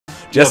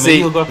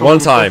Jesse, one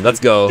time. Let's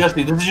go.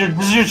 Jesse, this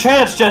is your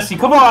chance, Jesse.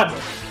 Come on.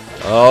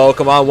 Oh,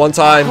 come on, one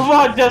time. Come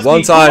on, Jesse.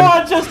 One time.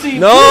 Come on, Jesse.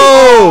 No!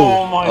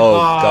 Oh my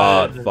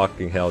God.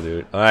 Fucking hell,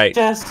 dude. Alright.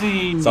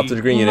 Jesse. It's up to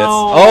the green units.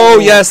 No. Oh,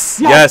 yes.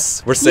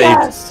 Yes. We're saved.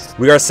 Yes.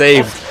 We are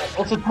saved.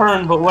 That's a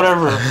turn, but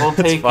whatever. We'll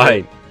take It's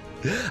fine.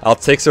 I'll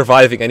take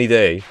surviving any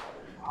day.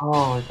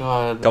 Oh my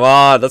god. Come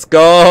on, let's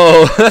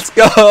go. Let's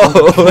go.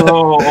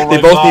 Oh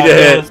They both need to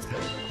hit.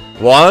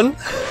 One.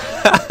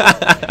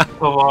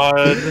 Come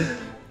on.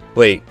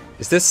 Wait,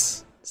 is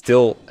this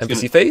still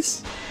NPC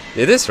phase?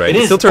 It is, right? It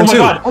It's is. still turn 2.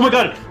 Oh my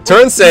god.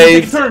 Turn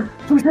saved. Turn.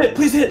 Please hit.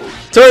 Please hit.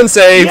 Turn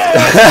saved.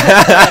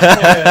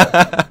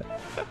 Yeah.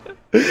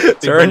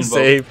 Turn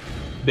saved.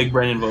 Big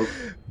brain invoke.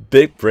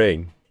 Big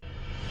brain.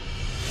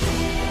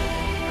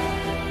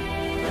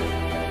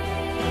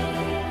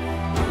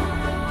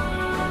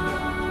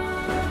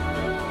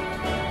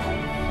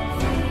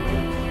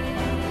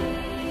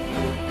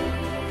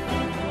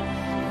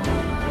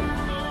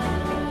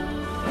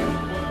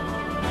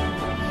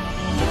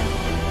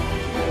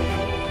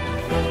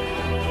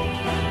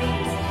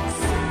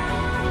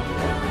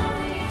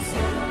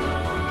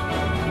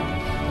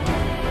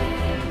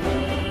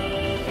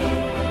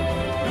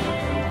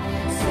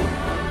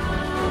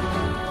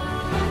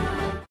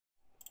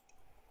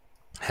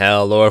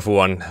 Hello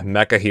everyone,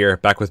 Mekkah here,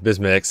 back with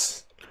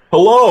Bismix.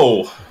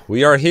 Hello!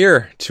 We are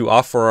here to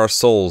offer our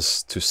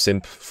souls to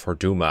simp for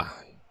Duma.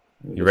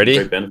 You ready?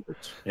 Great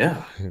benefits.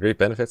 Yeah. Great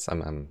benefits?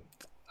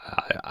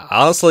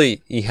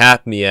 Honestly, he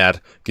had me at,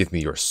 give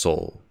me your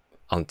soul,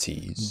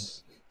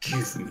 aunties.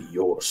 Give me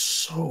your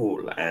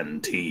soul,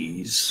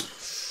 aunties.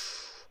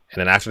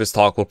 And then after this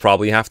talk, we'll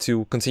probably have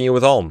to continue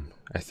with Ulm,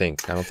 I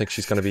think. I don't think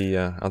she's gonna be,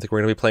 I don't think we're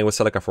gonna be playing with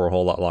Celica for a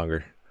whole lot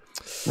longer.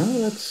 Oh,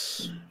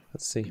 let's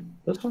see.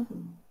 That's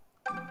fine.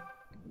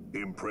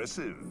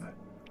 Impressive.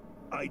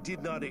 I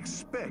did not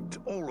expect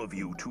all of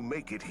you to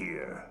make it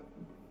here.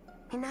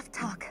 Enough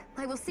talk.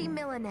 I will see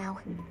Milla now.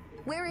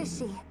 Where is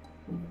she?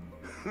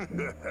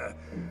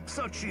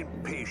 Such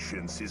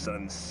impatience is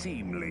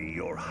unseemly,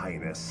 Your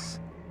Highness.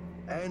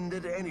 And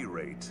at any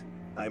rate,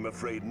 I'm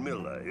afraid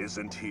Milla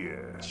isn't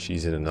here.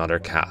 She's in another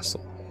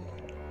castle.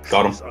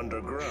 Got him. She's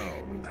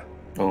underground,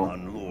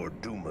 on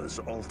Lord Duma's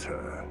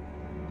altar.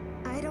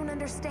 I don't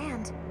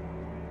understand.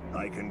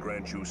 I can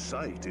grant you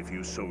sight if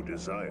you so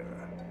desire.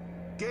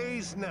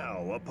 Gaze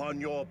now upon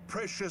your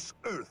precious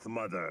Earth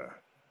Mother.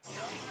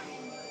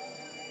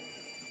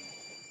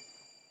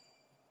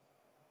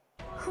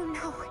 Oh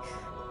no!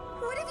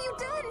 What have you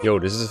done? Yo,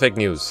 this is fake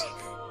news.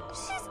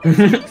 She's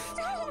been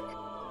stone.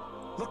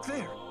 Look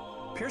there,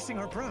 piercing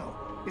her brow.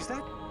 Is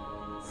that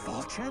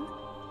Falchen?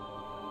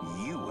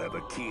 You have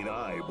a keen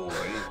eye, boy.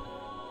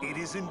 It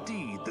is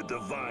indeed the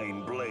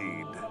divine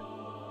blade.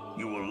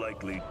 You will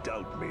likely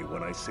doubt me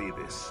when I say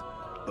this,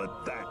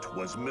 but that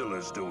was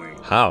Milla's doing.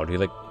 How? Do you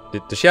like?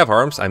 Does she have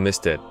arms? I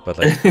missed it, but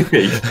like. I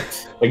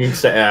can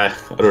say, I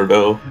don't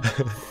know.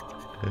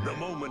 The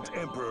moment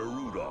Emperor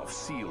Rudolph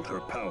sealed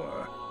her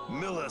power,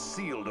 Milla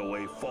sealed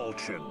away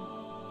Falchen.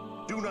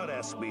 Do not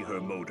ask me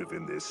her motive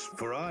in this,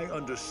 for I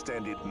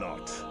understand it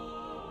not.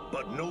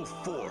 But no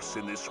force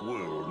in this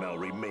world now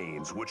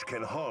remains which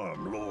can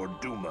harm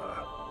Lord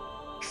Duma.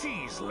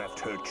 She's left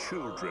her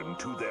children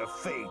to their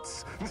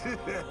fates.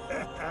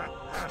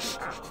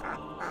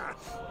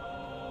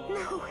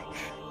 No,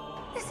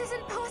 this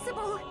isn't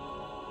possible.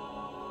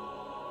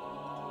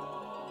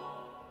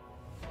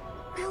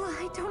 Milla,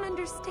 I don't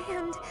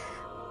understand.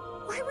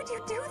 Why would you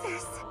do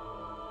this?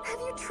 Have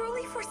you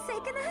truly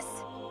forsaken us?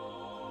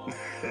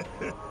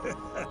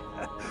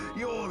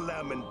 Your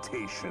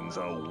lamentations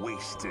are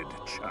wasted,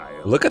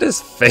 child. Look at his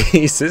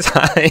face, his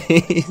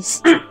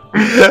eyes.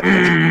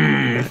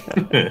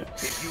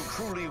 If you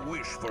truly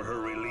wish for her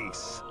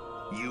release,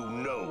 you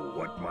know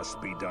what must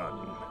be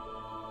done.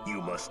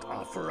 You must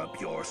offer up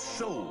your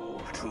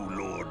soul to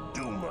Lord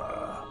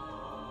Duma.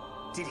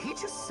 Did he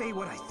just say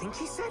what I think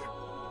he said?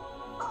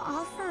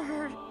 Offer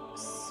her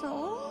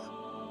soul?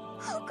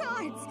 Oh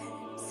gods!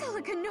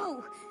 Celica,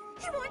 no!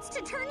 He wants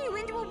to turn you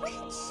into a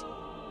witch!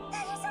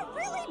 That is a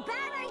really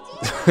bad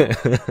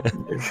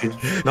idea!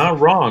 She's not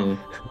wrong.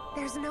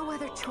 There's no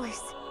other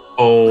choice.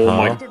 Oh Huh?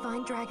 my. The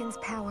divine dragon's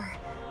power.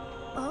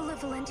 All of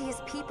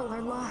Valentia's people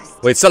are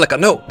lost. Wait, Celica,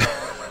 no!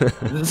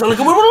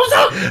 Celica, what was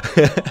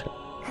that?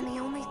 And the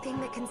only thing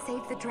that can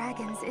save the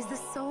dragons is the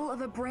soul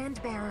of a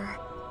brand bearer.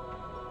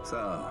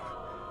 So,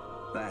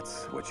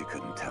 that's what you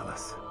couldn't tell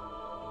us.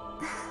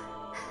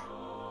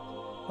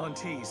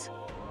 Aunties,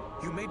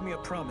 you made me a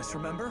promise,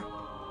 remember?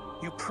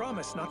 You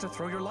promised not to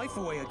throw your life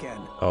away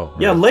again. Oh.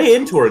 Yeah, lay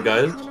into her,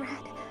 guys. Conrad,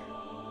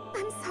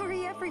 I'm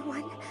sorry,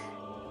 everyone.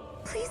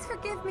 Please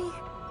forgive me.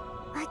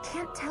 I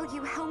can't tell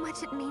you how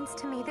much it means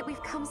to me that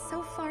we've come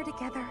so far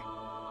together.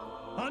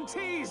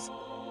 Aunties!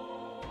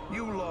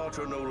 You lot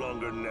are no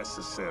longer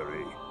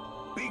necessary.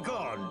 Be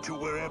gone to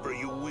wherever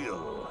you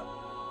will.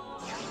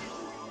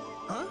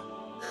 Huh?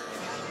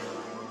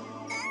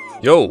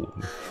 Yo!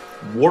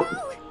 Warp.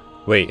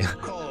 Wait.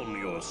 Calm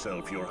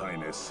yourself, Your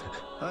Highness.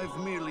 I've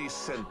merely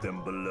sent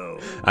them below.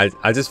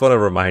 I just want to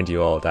remind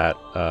you all that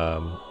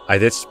I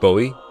ditched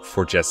Bowie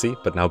for Jesse,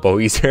 but now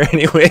Bowie's here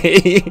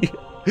anyway.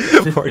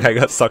 Poor guy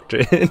got sucked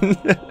in.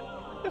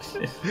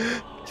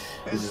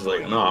 He's just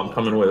like, no, I'm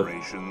coming with.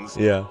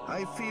 Yeah.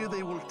 I fear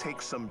they will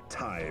take some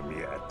time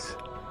yet.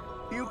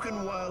 You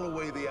can while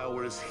away the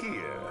hours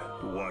here,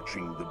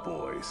 watching the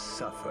boys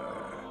suffer.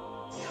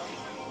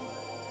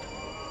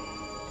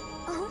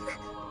 Oh, no!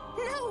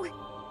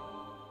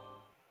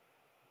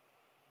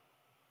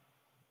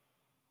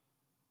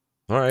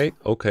 All right.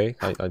 Okay.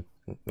 All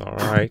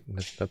right.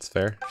 That's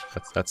fair.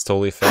 That's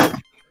totally fair.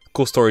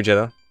 Cool story,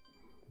 Jeddah.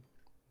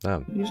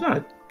 He's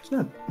not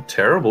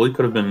terrible. He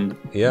could have been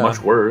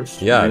much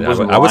worse. Yeah, he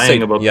wasn't I would say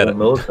about the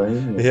Miller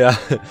thing. Yeah,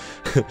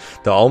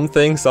 the Ulm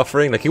thing,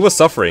 suffering. Like he was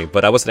suffering,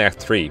 but that was in Act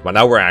 3. But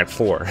now we're Act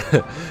 4.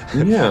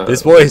 Yeah,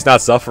 this boy is not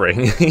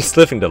suffering. He's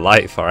living the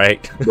life. All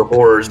right. The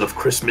horrors of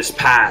Christmas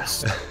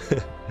past.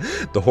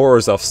 The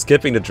horrors of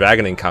skipping the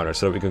dragon encounter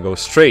so that we can go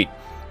straight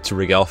to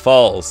Rigel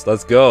Falls.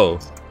 Let's go.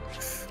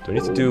 Do I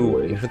need to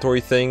do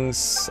inventory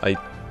things? I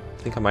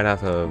think I might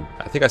have a.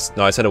 I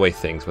sent away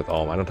things with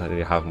Ulm. I don't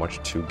really have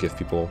much to give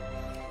people.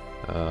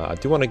 I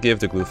do want to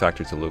give the glue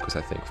factory to Lucas,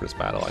 I think, for this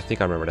battle. I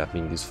think I remember that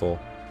being useful.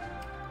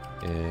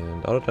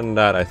 And other than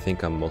that, I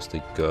think I'm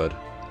mostly good.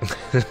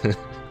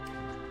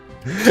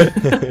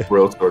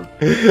 Real sword.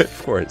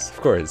 Of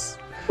course.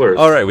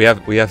 Alright, we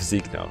have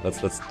Zeke now.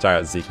 Let's try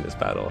out Zeke in this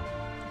battle.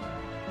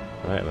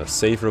 Alright, I'm gonna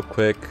save real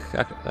quick.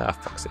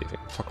 Fuck saving.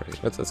 Fuck right.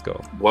 Let's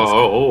go.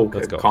 Wow, okay.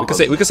 Let's go.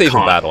 We can save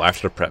in battle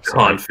after the preps.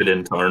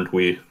 Confident, aren't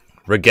we?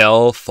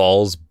 Rigel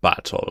Falls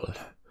battle.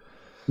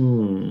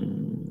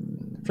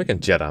 Freaking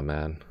Jeddah,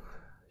 man.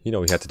 You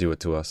know he had to do it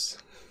to us.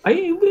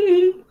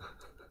 It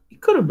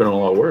could have been a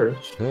lot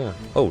worse. Yeah.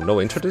 Oh, no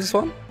intro to this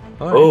one?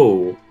 Right.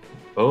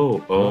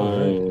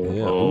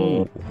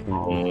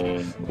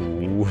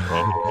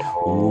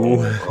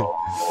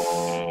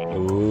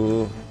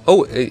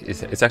 Oh,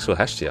 it's actual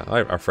Hestia.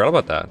 I forgot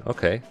about that.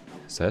 Okay.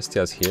 So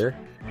Hestia's here.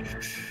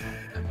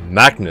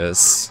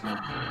 Magnus,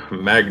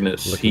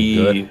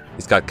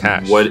 he's got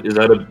cash. What is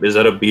that? Is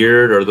that a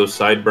beard or those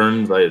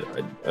sideburns? I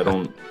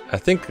don't. I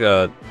think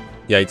I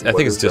think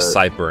it's just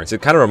sideburns.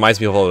 It kind of reminds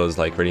me of all those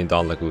like Radiant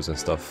Dawn Lagoons and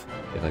stuff.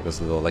 Like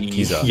those little like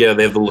Giza. Yeah,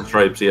 they have the little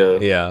stripes. Yeah.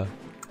 Yeah.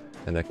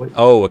 And like,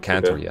 a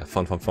Cantor. Okay. Yeah,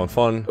 fun.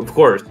 Of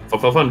course,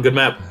 fun. Good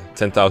map.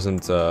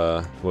 10,000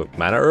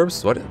 mana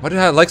herbs. Why did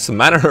I like some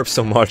mana herbs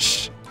so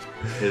much?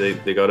 Yeah,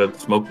 they gotta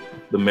smoke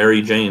the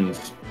Mary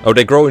Janes. Oh,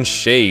 they grow in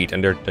shade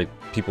and they're like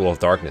people of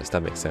darkness.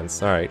 That makes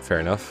sense. All right, fair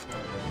enough.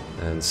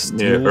 And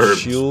steel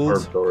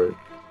shield. Herbs,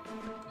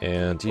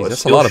 and geez,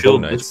 that's a lot of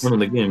bone knights. This one in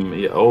the game.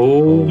 Yeah.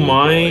 Oh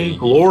my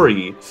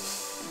glory!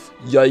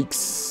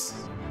 Yikes!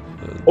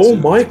 Oh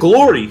my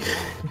glory!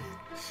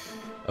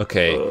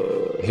 Okay,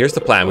 here's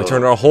the plan. We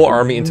turn our whole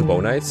army into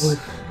bone knights.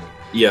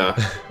 Yeah,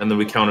 and then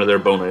we counter their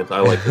bone knights. I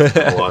like this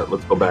a lot.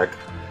 Let's go back.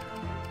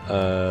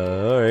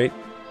 All right.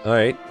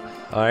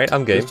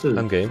 I'm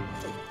game.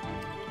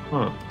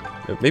 Huh.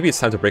 Maybe it's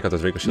time to break out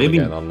this Rigel shield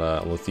again on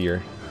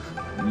Luthier.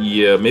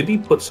 Yeah, maybe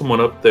put someone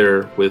up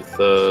there with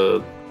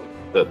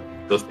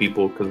those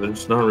people, because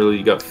there's not really.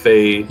 You got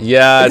Faye.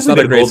 Yeah, it's not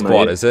a great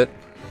squad, is it?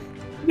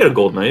 You got a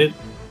gold knight.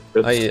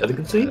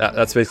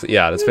 That's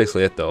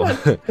basically it though.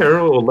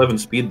 Arrow 11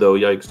 speed though.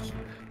 Yikes.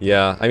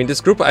 Yeah, I mean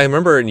this group. I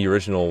remember in the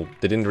original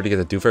they didn't really get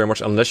to do very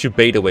much unless you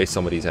bait away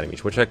some of these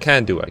enemies, which I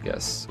can do, I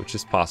guess, which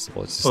is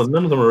possible. It's just,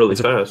 none of them are really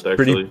fast. Actually,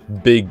 pretty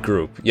big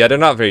group. Yeah, they're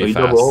not very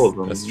fast. All of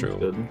them. That's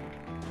true.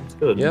 It's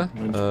good. Yeah.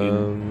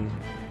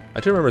 I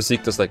do remember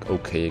Zeke does like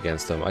okay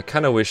against them. I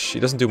kind of wish he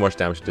doesn't do much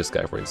damage to this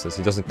guy, for instance.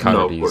 He doesn't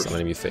counter these on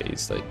enemy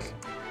phase. Like,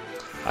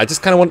 I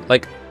just kind of want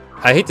like.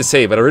 I hate to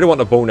say it, but I really want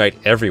a Bone Knight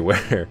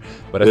everywhere.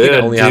 But I think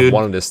I only have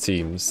one on this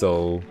team,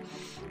 so...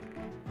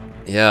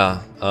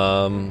 Yeah,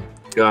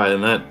 God,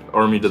 and that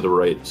army to the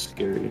right is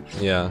scary.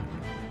 Yeah.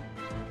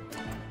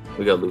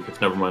 We got Lucas,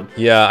 never mind.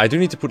 Yeah, I do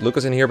need to put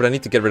Lucas in here, but I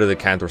need to get rid of the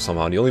Cantor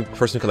somehow. The only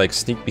person who can like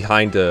sneak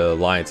behind the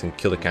lines and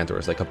kill the Cantor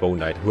is like a Bone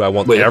Knight, who I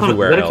want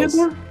everywhere else.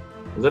 Is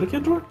that a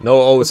Cantor?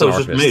 No, it's an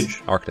Arcanist.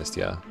 Mage. Arcanist,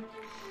 yeah.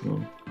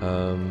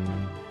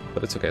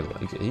 But it's okay,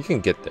 he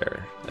can get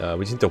there.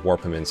 We just need to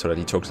warp him in so that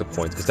he chokes the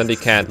points, because then they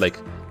can't, like,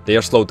 they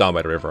are slowed down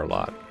by the river a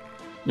lot.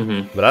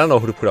 But I don't know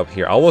who to put up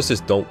here. I almost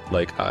just don't,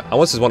 like, I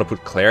almost just want to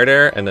put Claire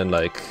there, and then,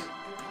 like,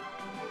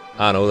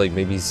 I don't know, like,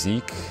 maybe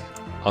Zeke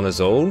on his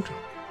own,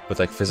 with,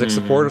 like, physics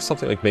support or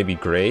something, like, maybe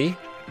Gray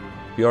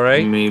be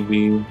alright?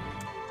 Maybe.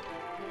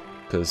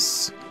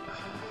 Because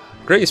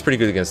Gray is pretty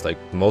good against, like,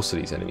 most of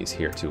these enemies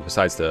here, too,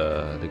 besides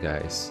the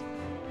guys.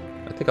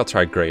 I think I'll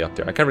try Gray up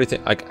there. I can't really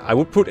think. I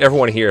would put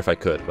everyone here if I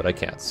could, but I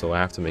can't. So I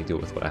have to make do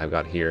with what I have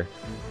got here.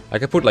 I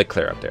could put like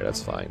Claire up there.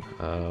 That's fine.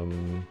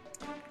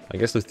 I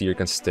guess Luthier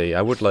can stay.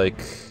 I would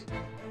like.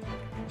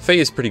 Faye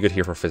is pretty good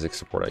here for physics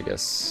support, I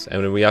guess.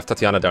 And then we have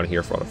Tatiana down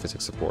here for auto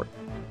physics support,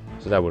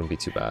 so that wouldn't be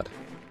too bad.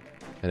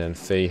 And then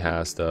Faye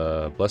has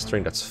the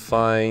blustering. That's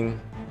fine.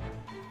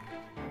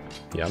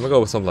 Yeah, I'm gonna go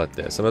with something like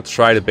this. I'm gonna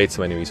try to bait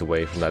some enemies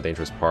away from that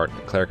dangerous part.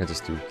 Claire can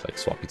just do like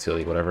swap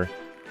utility, whatever.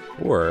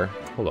 Or,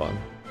 hold on.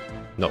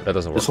 No, that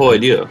doesn't work. This whole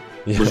idea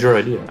Yeah. was your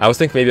idea. I was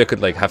thinking maybe I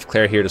could like have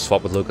Claire here to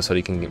swap with Lucas so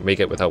he can make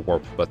it without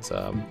warp, but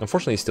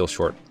unfortunately he's still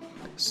short.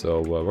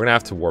 So we're gonna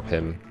have to warp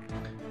him.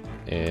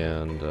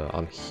 And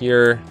on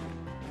here,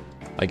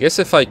 I guess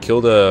if I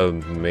kill the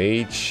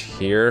mage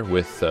here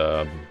with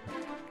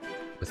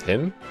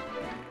him,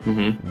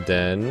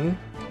 then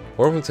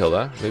or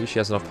Matilda, maybe she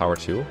has enough power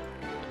too.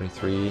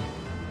 23.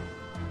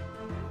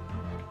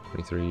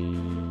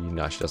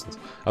 No, she doesn't.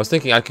 I was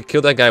thinking I could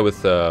kill that guy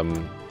with a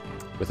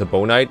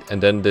bow knight,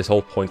 and then this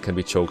whole point can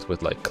be choked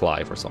with like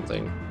Clive or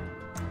something,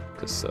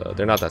 because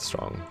they're not that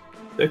strong.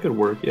 That could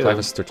work. Yeah. Clive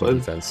has 13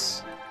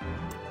 defense.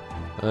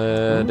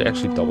 They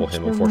actually double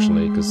him,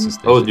 unfortunately, because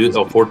oh, dude,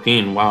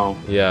 14. Wow.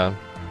 Yeah.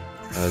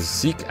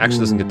 Zeke actually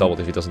doesn't get doubled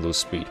if he doesn't lose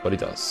speed, but he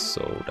does.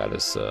 So that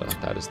is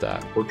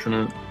that.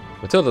 Fortunate.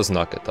 Matilda does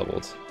not get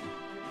doubled.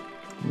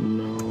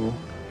 No.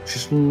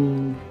 She's a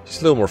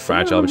little more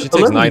fragile, but she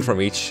takes 9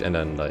 from each, and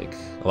then like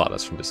a lot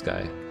less from this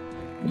guy.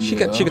 She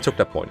could choke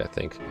that point, I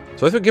think.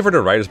 So if we give her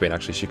the Rider's Bane,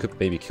 actually, she could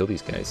maybe kill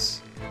these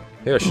guys.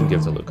 Maybe I shouldn't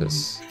give it to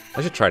Lucas.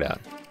 I should try that.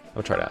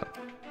 I'll try that.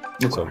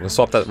 So I'm gonna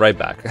swap that right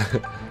back.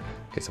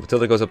 Okay, so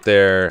Matilda goes up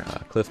there.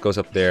 Cliff goes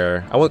up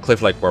there. I want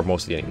Cliff like where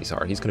most of the enemies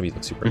are. He's gonna be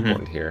like, super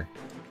important here.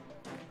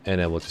 And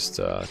then we'll just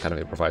kind of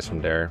improvise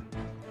from there.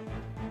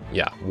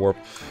 Yeah, warp.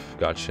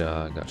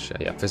 Gotcha.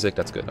 Yeah, physic.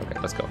 That's good. Okay,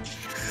 let's go.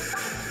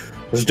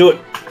 Let's do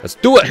it. Let's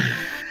do it.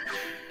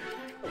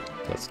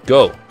 Let's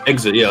go.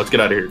 Exit. Yeah, let's get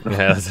out of here.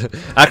 Yeah,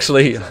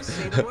 actually.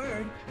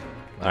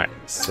 Alright,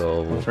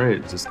 so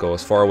just go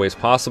as far away as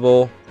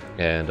possible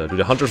and do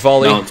the Hunter's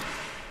Volley. Balance.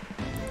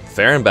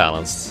 Fair and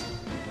balanced.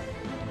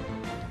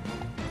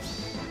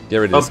 Get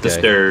rid of Up this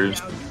the guy.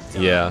 stairs.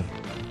 Yeah.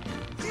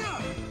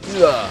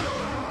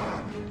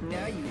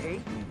 Now you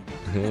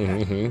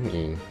hate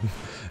me.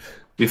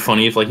 Be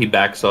funny if like he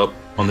backs up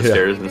on the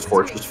stairs and his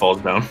horse just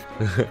falls down.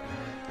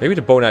 Maybe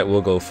the Bow Knight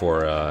will go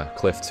for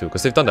Cliff too,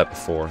 because they've done that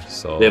before.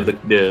 So They have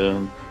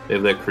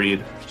that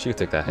creed. she could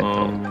take that hit.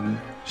 Though.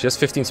 She has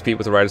 15 speed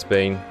with the Rider's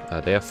Bane.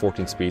 They have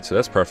 14 speed, so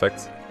that's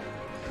perfect.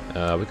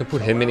 We can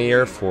put him in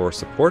here for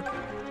support.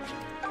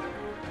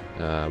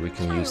 We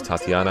can use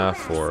Tatiana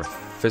for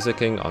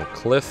physicking on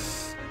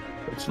Cliff.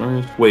 That's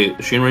nice. Wait,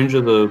 is she in range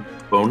of the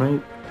Bow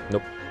Knight?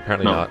 Nope,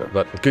 apparently No, not. okay.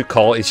 But good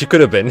call. She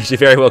could have been. She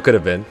very well could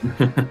have been.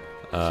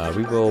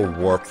 We will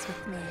warp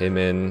him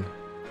in.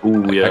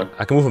 Ooh, yeah.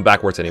 I can move him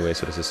backwards anyway,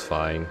 so this is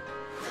fine.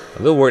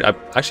 A little worried. I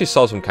actually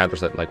saw some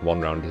counters that like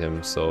one-rounded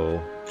him, so...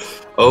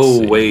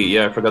 Oh, wait,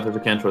 yeah, I forgot there's a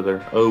Cantor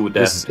there. Oh,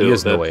 death. He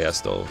has no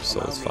AS though,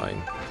 so it's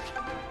fine.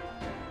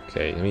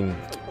 Okay, I mean,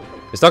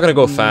 it's not gonna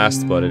go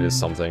fast, but it is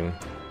something.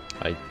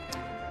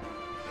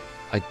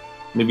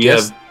 Maybe you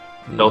Yes.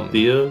 have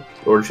Delthea?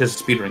 Or she has a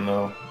speed ring,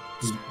 though.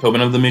 Does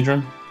Tobin have the mage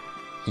ring?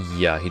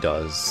 Yeah, he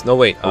does. No,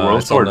 wait,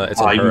 Rose it's on, Sword? it's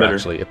on Even her, better.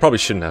 actually. It probably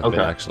shouldn't have been,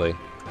 Okay. actually.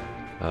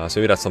 So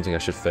maybe that's something I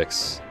should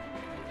fix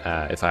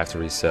if I have to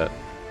reset.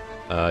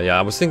 Yeah,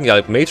 I was thinking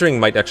like, majoring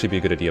might actually be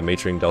a good idea.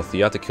 Majoring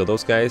Delthea to kill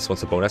those guys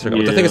once the Bow Knights are gone.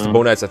 But the thing is, the Yeah.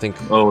 Bow Knights, I think...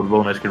 Oh, the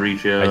Bow Knights can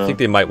reach, yeah. I think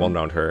they might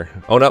one-round her.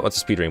 Oh, not with the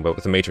speed ring, but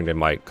with the majoring they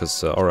might,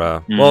 because...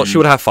 well, she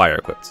would have fire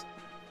equipped.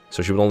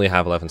 So she would only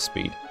have 11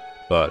 speed.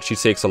 But she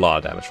takes a lot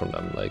of damage from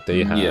them. Like,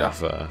 they have...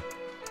 Yeah.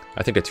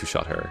 I think they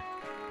two-shot her.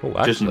 Oh,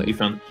 Just in actually...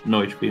 defense,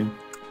 no HP.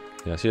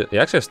 Yeah, she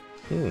actually has...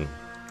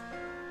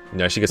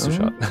 Yeah, she gets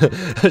two-shot.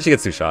 She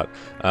gets two-shot.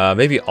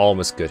 Maybe Alm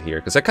is good here,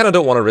 because I kind of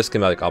don't want to risk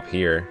him like up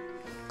here,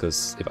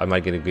 because I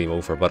might get a game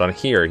over. But on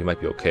here, he might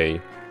be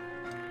okay,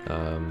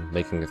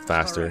 making it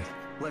faster.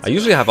 I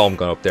usually have Alm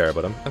going up there,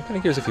 but I'm kind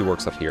of curious if he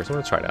works up here, so I'm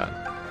gonna try that.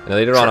 And then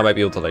later on, I might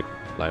be able to like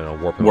I don't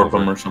know, warp him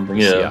over. Or something.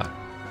 Yeah.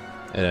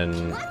 And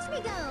then Watch me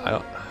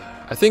go.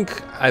 I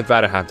think I'd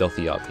rather have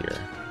Delthea up here.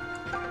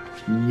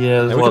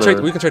 Yeah. And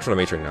we can trade for the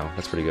Matron now.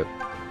 That's pretty good.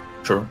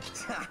 Sure.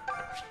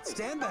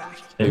 Stand back.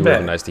 Maybe would have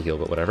been nice to heal,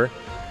 but whatever.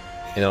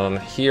 And on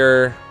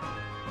here,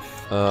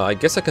 I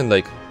guess I can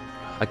like,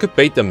 I could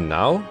bait them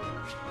now,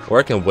 or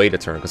I can wait a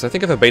turn. Because I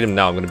think if I bait them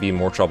now, I'm gonna be in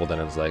more trouble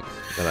than it's like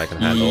than I can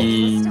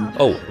handle.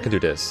 Oh, I can do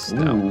this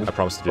now. Ooh. I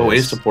promise to do Oh,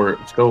 this. ace support.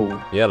 Let's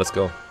go. Yeah, let's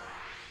go.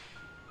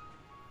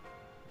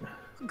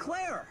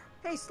 Claire,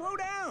 hey, slow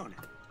down.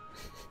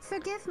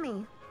 Forgive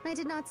me. I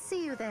did not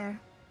see you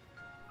there.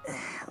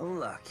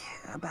 Look,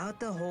 about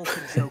the whole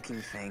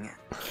cajoking thing.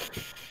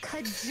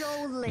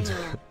 Cajoling.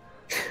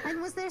 And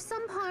was there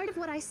some part of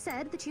what I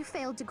said that you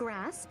failed to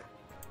grasp?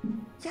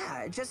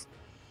 Yeah, just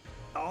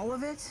all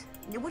of it?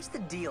 What's the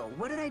deal?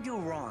 What did I do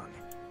wrong?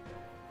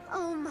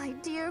 Oh, my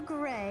dear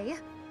Gray.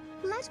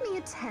 Let me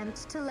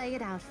attempt to lay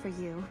it out for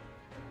you.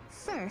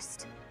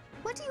 First,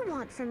 what do you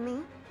want from me?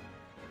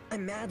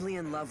 I'm madly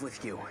in love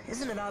with you.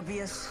 Isn't it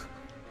obvious?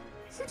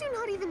 You do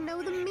not even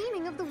know the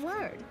meaning of the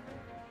word.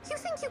 You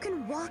think you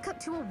can walk up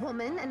to a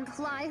woman and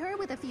ply her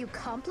with a few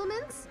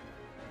compliments?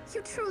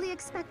 You truly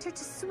expect her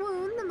to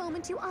swoon the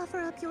moment you offer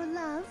up your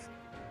love?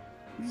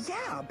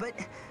 Yeah, but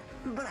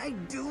I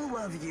do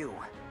love you.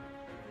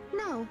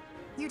 No,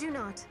 you do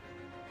not.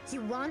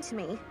 You want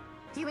me.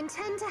 You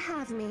intend to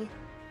have me.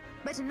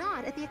 But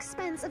not at the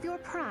expense of your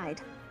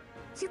pride.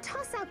 You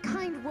toss out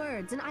kind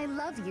words and I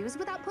love yous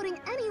without putting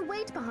any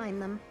weight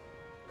behind them.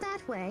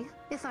 That way,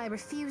 if I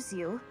refuse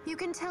you, you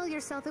can tell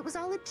yourself it was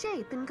all a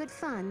jape and good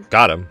fun.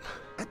 Got him.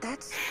 But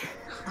that's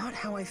not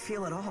how I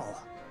feel at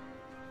all.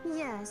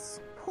 Yes,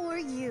 poor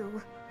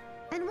you.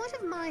 And what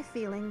of my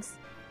feelings?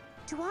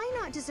 Do I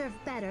not deserve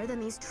better than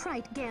these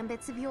trite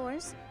gambits of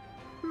yours?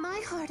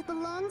 My heart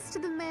belongs to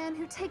the man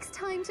who takes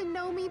time to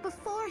know me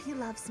before he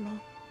loves me.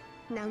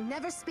 Now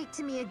never speak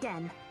to me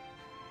again.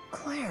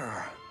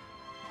 Claire.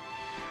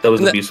 That was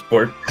the B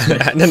support.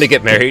 And then they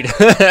get married.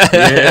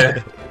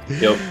 Yeah.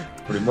 Yep.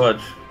 Pretty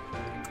much.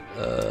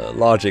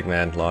 Logic,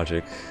 man.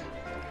 Logic.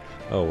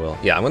 Oh well.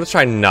 Yeah, I'm gonna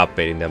try not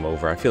baiting them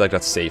over. I feel like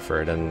that's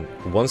safer. Then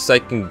once I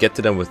can get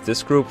to them with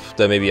this group,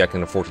 then maybe I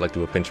can afford to like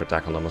do a pinch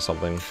attack on them or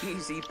something.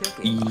 Easy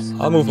pickings.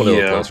 I'll move a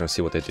little closer and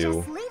see what they do.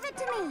 Just leave it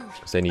to me.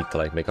 Because they need to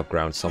like make up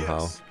ground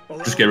somehow.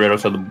 Just get right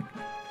outside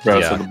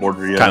the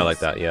border. Yeah. Kind of like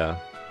that. Yeah.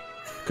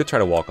 Could try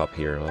to walk up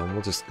here. Well,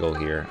 we'll just go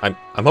here.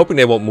 I'm hoping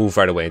they won't move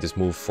right away and just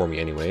move for me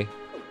anyway.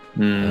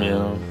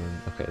 Yeah.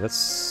 Okay,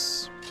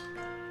 let's.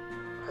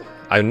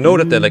 I know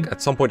that they like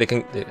at some point they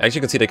can. As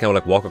you can see, they can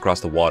like walk across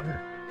the water.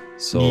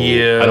 So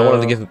I don't want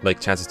them to give them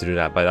like chances to do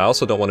that, but I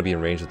also don't want to be in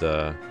range of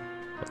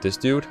this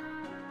dude.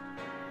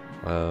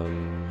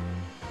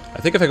 I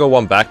think if I go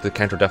one back, the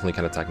Cantor definitely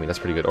can attack me. That's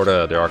pretty good. Or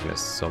the Arcanist.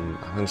 So I'm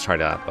gonna try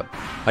that. But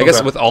I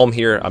guess with Alm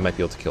here, I might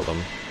be able to kill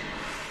them.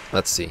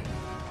 Let's see.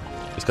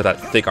 He's got that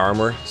thick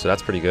armor, so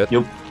that's pretty good.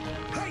 Yep.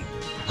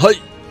 Hi.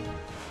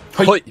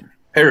 Hi.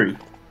 Harry.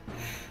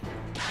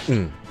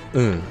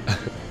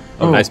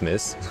 Oh, nice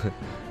miss.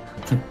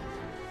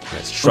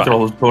 Nice shot. Look at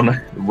all those bow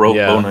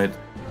knights.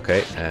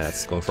 Okay,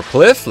 it's going for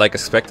Cliff, like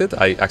expected.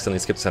 I accidentally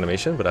skipped this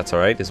animation, but that's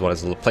alright. This one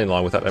is playing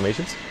along without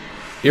animations.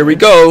 Here we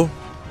go!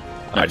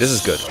 Alright, this is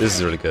good. This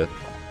is really good.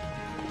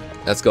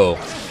 Let's go.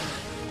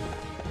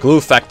 Glue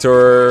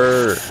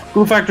Factor!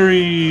 Glue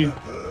Factory!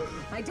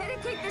 I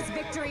dedicate this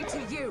victory to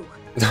you.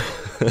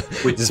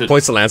 Wait, just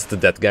points the lance at the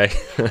dead guy.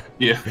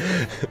 Yeah.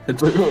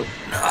 It's like,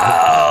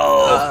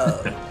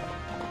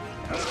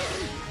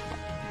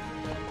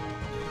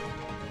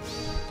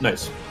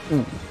 nice.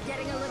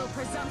 Getting a little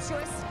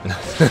presumptuous.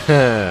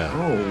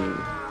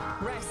 Oh.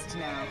 Rest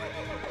now.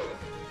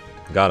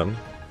 Got him.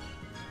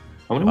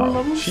 How many more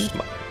levels?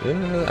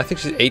 I think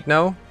she's 8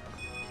 now.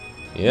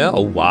 Yeah.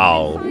 Oh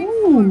wow.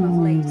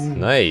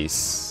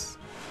 Nice.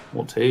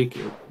 We'll take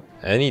it.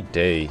 Any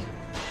day.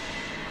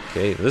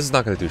 Okay, this is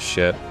not gonna do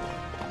shit.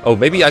 Oh,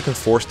 maybe I can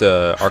force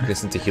the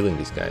Arcanist into healing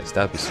these guys.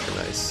 That'd be super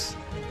nice.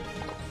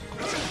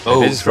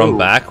 Oh, they just run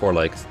back, or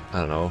like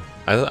I don't know.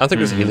 I don't think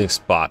there's a healing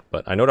spot,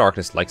 but I know the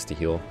Arcanist likes to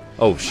heal.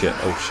 Oh shit!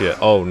 Oh shit!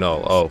 Oh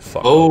no! Oh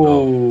fuck!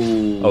 Oh!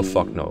 No. Oh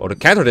fuck! No! Oh, the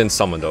Cantor didn't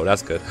summon though.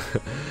 That's good.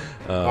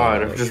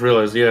 Alright, I just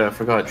realized. Yeah, I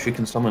forgot she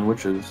can summon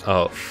witches.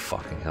 Oh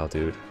fucking hell,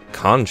 dude!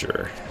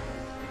 Conjure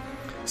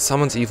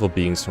summons evil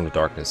beings from the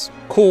darkness.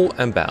 Cool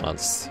and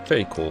balanced.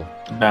 Very cool.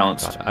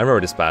 Balanced. God, I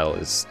remember this battle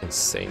is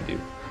insane,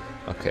 dude.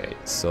 Okay,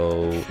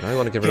 so now I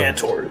want to give rid of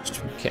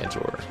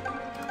Cantor.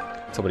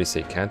 Somebody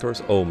say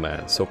Cantors? Oh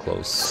man, so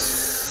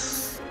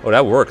close. Oh,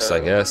 that works, I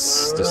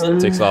guess. Just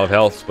takes a lot of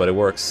health, but it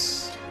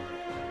works.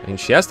 I mean,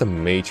 she has the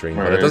Mage Ring,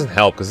 but it doesn't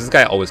help because this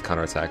guy always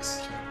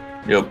counterattacks.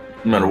 Yep,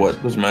 no matter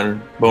what, doesn't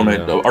matter. Bone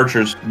Knight,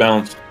 Archers,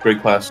 balanced,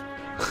 great class.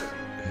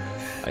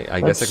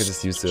 I guess I could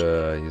just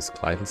use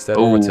Clive instead.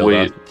 Oh, or Matilda.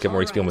 wait. Get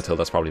more XP on Matilda,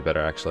 that's probably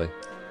better actually.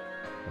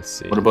 Let's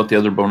see. What about the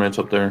other Bone Knights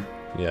up there?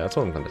 Yeah, that's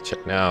what I'm going to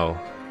check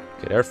now.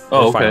 Okay, they're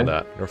fine on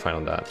that. They're fine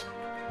on that.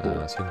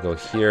 So we can go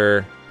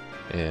here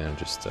and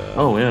just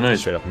nice.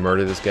 straight up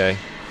murder this guy.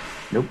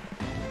 Nope.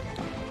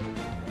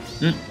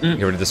 Get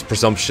rid of this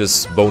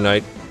presumptuous Bone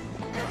Knight.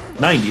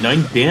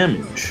 99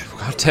 damage.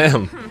 God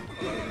damn.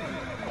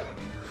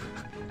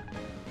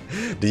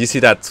 Did you see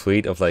that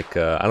tweet of like,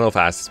 I don't know if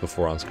I asked this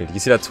before on screen. Did you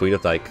see that tweet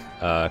of like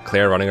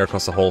Claire running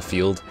across the whole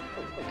field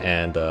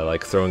and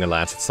like throwing a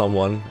lance at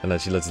someone and then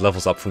she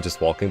levels up from just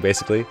walking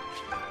basically?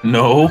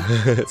 No.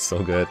 It's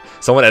so good.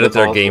 Someone edited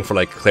their game for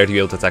like Claire to be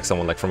able to attack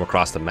someone like from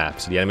across the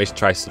map. So the animation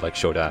tries to like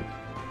show that.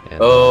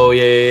 And,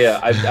 yeah.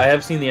 I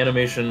have seen the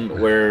animation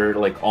where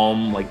like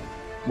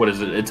what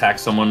is it?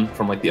 Attacks someone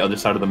from like the other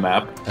side of the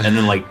map, and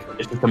then like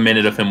it's just a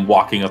minute of him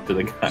walking up to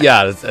the guy.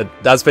 Yeah,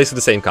 that's basically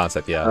the same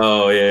concept. Yeah.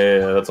 Oh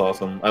yeah, that's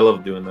awesome. I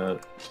love doing that.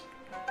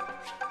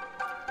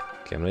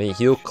 Okay, I'm gonna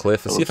heal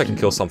Cliff and see if I can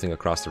kill something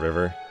across the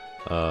river.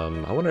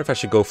 I wonder if I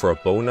should go for a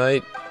Bone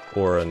Knight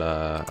or an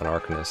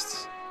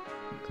Arcanist.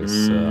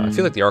 Because I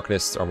feel like the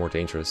Arcanists are more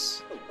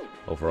dangerous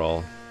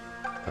overall.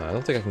 I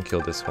don't think I can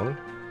kill this one.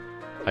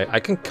 I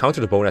can counter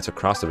the Bone Knights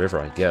across the river,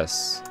 I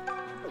guess.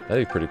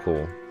 That'd be pretty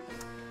cool.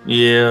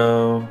 Yeah.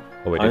 Oh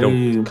wait, they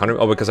don't counter.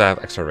 Oh, because I have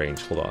extra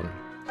range. Hold on.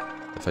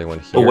 If I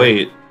went here. Oh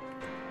wait.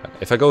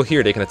 If I go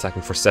here, they can attack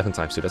me for 7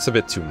 times too. That's a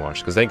bit too much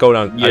because they go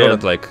down. Yeah. I go down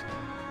to like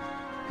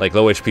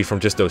low HP from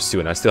just those 2,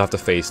 and I still have to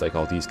face like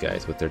all these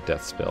guys with their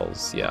death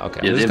spells. Yeah. Okay.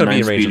 Yeah, I'm just gonna be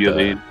in range of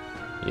the.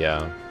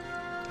 Yeah.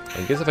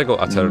 I guess if I go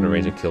outside of the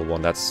range and kill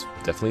one, that's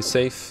definitely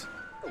safe.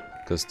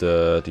 Because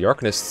the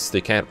Arcanists,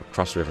 they can't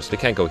cross the river, so they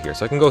can't go here.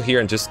 So I can go here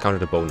and just counter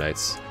the Bone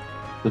Knights.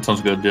 That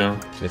sounds good, yeah.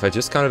 If I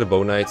just counted the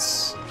Bow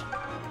Knights,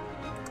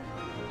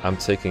 I'm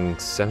taking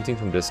 17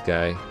 from this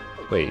guy.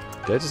 Wait,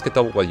 did I just get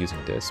double while using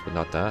this, but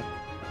not that?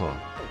 Huh.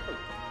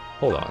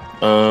 Hold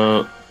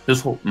on.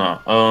 This whole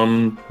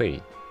no.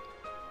 Wait.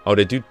 Oh,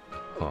 they do.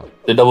 Huh.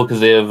 They double because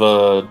they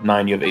have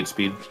 9. You have 8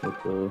 speed with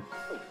the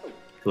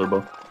killer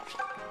bow.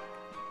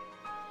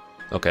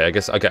 Okay, I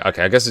guess. Okay,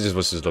 I guess it just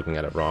was just looking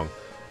at it wrong.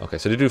 Okay,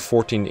 so they do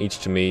 14 each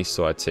to me,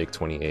 so I take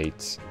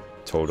 28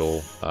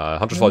 total.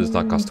 Hunter's Volley does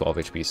not cost 12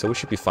 HP, so we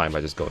should be fine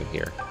by just going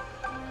here.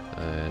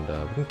 And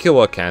we can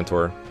kill a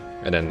Cantor,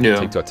 and then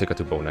take out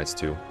 2 Bow Knights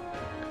too.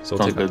 So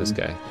we'll take out this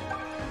guy.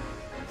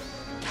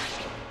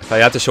 If I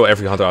had to show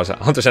every Hunter's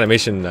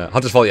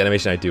Volley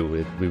animation I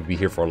do, we'd be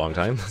here for a long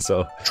time.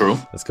 So true.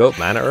 Let's go.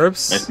 Mana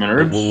herbs. Nice mana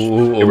herbs.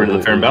 Get rid of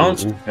the fair and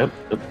balanced. Yep.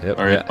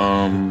 All right.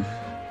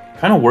 Yeah.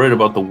 Kind of worried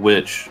about the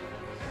witch.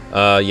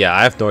 Yeah,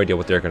 I have no idea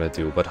what they're gonna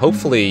do, but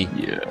hopefully,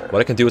 what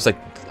I can do is like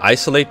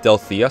isolate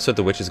Delthea so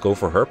the witches go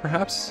for her,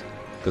 perhaps,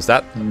 because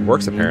that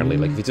works apparently.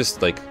 Like if you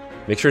just like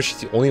make sure she's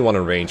the only one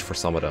in range for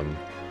some of them,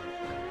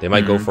 they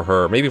might go for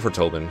her, maybe for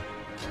Tobin.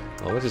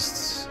 I'll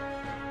just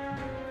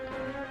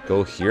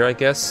go here, I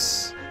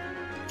guess.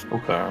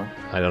 Okay.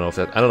 I don't know if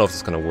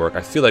it's gonna work.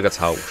 I feel like that's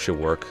how it should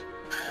work.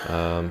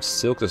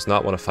 Silk does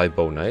not want to fight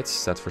Bow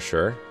Knights, that's for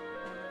sure.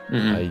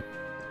 Let's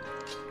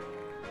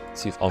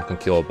see if Alm can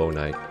kill a Bow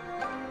Knight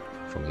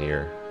from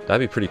here.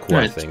 That'd be pretty cool,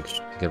 I think.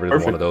 Get rid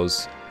of one of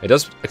those. It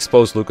does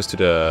expose Lucas to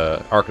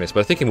the Arcanist,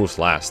 but I think he moves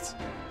last.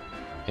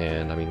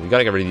 And I mean, we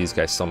gotta get rid of these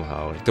guys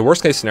somehow. The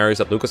worst case scenario is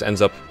that Lucas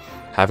ends up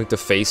having to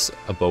face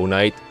a Bow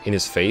Knight in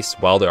his face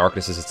while the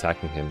Arcanist is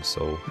attacking him.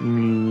 So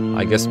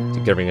I guess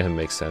getting rid of him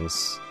makes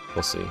sense.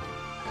 We'll see.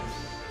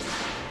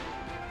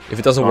 If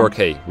it doesn't work,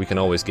 hey, we can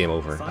always game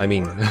over. I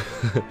mean,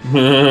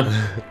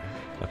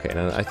 okay.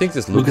 Now I think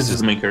this Lucas is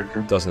the main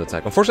character. Doesn't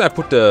attack. Unfortunately, I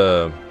put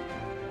the.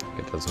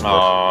 It doesn't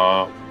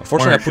work.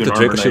 Unfortunately, I put the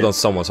Draco Shield on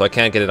someone, so I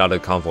can't get it out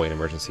of the convoy in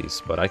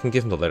emergencies. But I can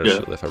give him the Letter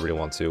Shield if I really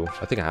want to.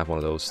 I think I have one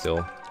of those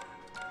still.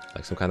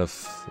 Like some kind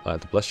of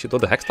the Blessed Shield. Oh,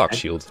 the Hexlock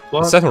Shield.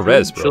 7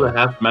 res, bro. Should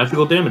have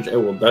magical damage. Oh,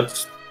 well,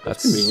 that's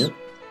convenient.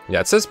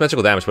 Yeah, it says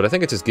magical damage, but I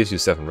think it just gives you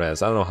 7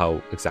 res. I don't know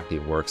how exactly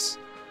it works.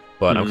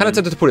 But I'm kind of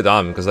tempted to put it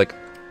on, because like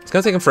it's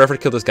going to take him forever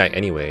to kill this guy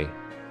anyway.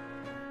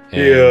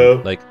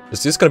 And, like,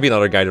 it's just going to be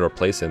another guy to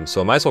replace him,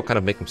 so I might as well kind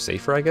of make him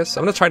safer, I guess.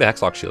 I'm going to try the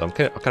Hexlock Shield. I'm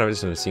kind of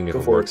interested in seeing if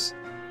it works.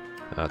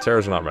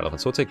 Terrors are not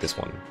relevant, so we'll take this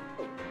one.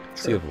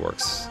 See if it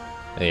works.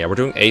 And yeah, we're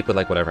doing 8, but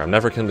like whatever. I'm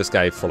never killing this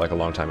guy for like a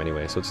long time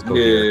anyway, so just go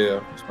here.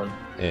 Yeah, it's fine.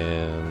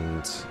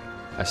 And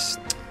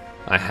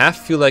I half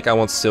feel like I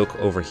want Silk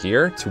over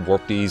here to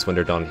warp these when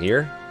they're done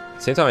here. At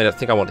the same time, I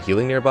think I want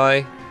healing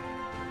nearby.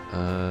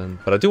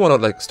 But I do want to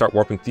like start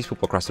warping these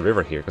people across the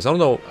river here, because I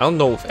don't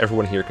know if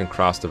everyone here can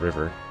cross the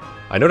river.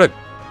 I know that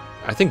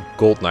I think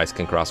Gold Knights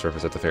can cross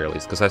rivers at the very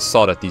least, because I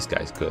saw that these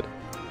guys could.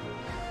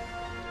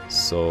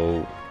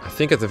 So I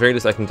think at the very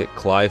least I can get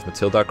Clive,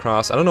 Matilda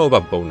across. I don't know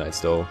about Bow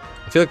Knights though.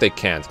 I feel like they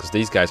can't, because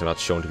these guys are not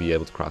shown to be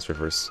able to cross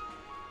rivers.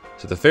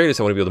 So at the very least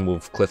I want to be able to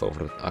move Cliff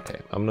over the...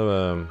 Okay, I'm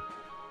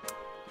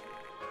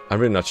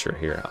really not sure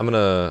here.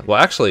 Well,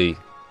 actually,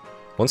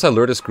 once I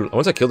lure this group,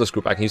 once I kill this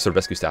group, I can use the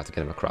rescue staff to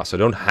get him across. So I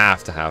don't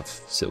have to have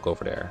Silk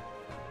over there.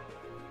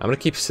 I'm gonna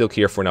keep Silk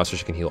here for now so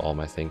she can heal Alm,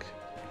 I think,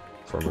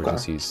 for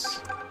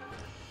emergencies.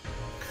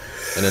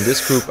 And then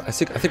this group, I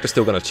think they're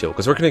still gonna chill,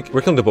 because we're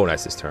killing the Bow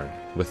Knights this turn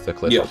with the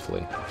Cliff,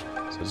 hopefully.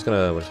 So we're just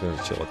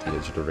gonna chill at the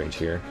edge of the range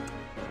here.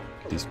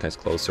 Get these guys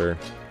closer.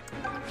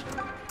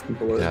 We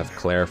can have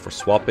Claire for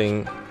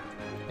swapping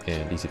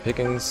and easy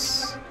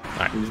pickings.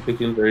 Alright. Easy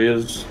pickings, there he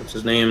is. What's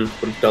his name?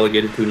 What it's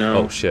delegated to now?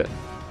 Oh shit.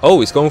 Oh,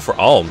 he's going for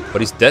Alm,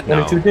 but he's dead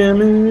now. 22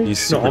 damage. He's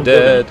super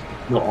dead.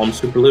 No, Alm's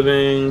super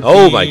living.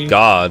 Oh my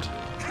god.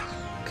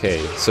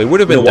 Okay, so he would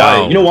have been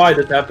down. You know why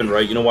this happened,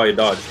 right? You know why he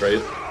dodged, right?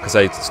 Because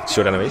I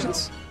showed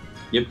animations?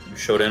 Yep, you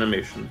showed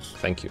animations.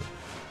 Thank you.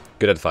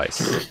 Good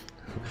advice.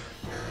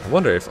 I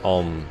wonder if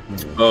Alm...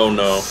 Oh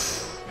no.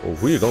 Oh,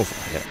 who are you going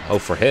for? Yeah. Oh,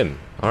 for him.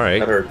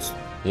 Alright. That hurts.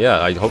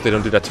 Yeah, I hope they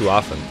don't do that too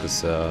often,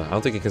 because I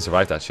don't think he can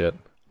survive that shit.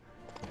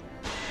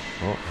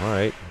 Oh,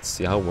 alright. Let's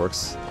see how it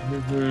works.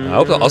 I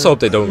also hope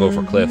they don't go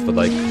for Cliff, but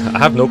like, I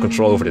have no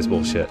control over this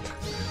bullshit.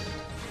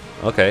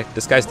 Okay,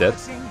 this guy's dead.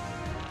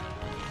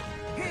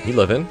 He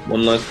living.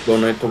 One less Bow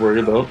Knight to worry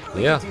about.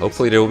 Yeah,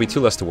 hopefully there will be 2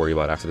 less to worry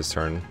about after this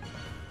turn.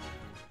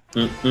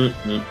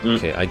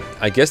 Okay,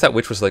 I guess that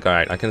witch was like,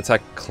 alright, I can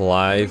attack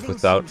Clive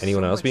without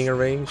anyone else being in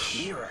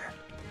range.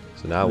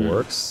 So now it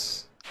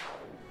works.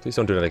 Please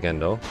don't do that again,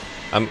 though.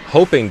 I'm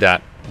hoping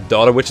that the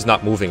other witch is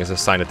not moving as a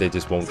sign that they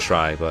just won't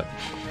try, but...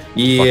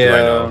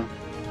 Yeah.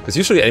 Because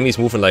usually enemies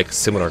move in like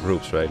similar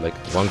groups, right? Like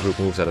one group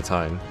moves at a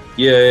time.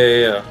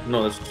 Yeah.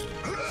 No, that's...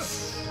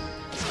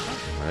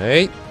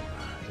 Alright.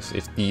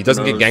 If he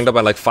doesn't get ganged up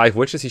by like 5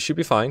 witches, he should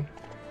be fine.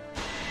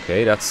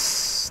 Okay,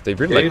 that's... They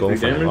really like going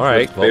for him.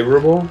 Alright, well...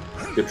 Favorable.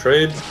 Good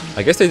trade.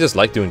 I guess they just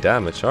like doing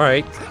damage.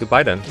 Alright,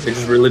 goodbye then. They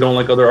just really don't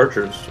like other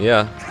archers.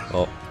 Yeah,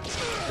 well...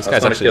 This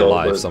guy's actually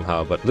alive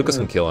somehow, but Lucas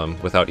can kill him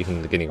without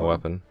even getting a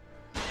weapon.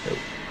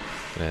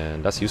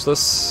 And that's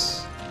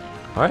useless.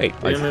 Alright,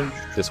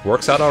 this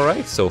works out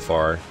alright so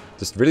far.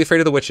 Just really afraid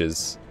of the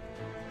witches.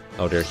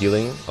 Oh, they're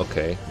healing.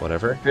 Okay,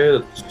 whatever.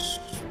 Okay,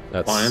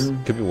 That's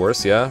fine. Could be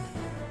worse, yeah.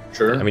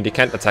 Sure. I mean, they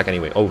can't attack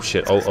anyway. Oh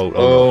shit. Oh,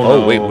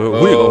 no. wait, who are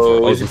you going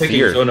for? Oh, is he taking?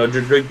 Fear. Oh no,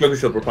 drink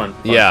shield. We're fine.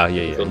 Yeah.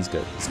 He's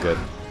good. He's good.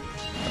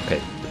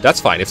 Okay, that's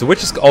fine. If the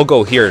witches all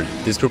go here,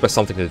 this group has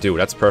something to do.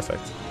 That's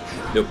perfect.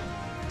 Yep.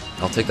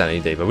 I'll take that any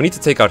day. But we need to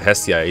take out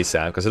Hestia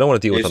ASAP because I don't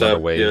want to deal with another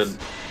wave. Yeah.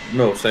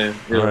 No, same.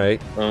 Yeah. All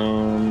right.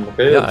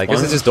 Okay. Yeah, I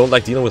guess I just don't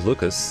like dealing with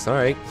Lucas. All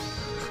right.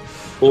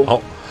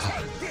 Cool.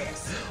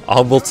 I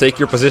will take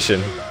your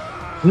position.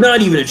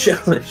 Not even a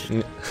challenge.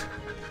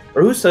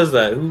 Or who says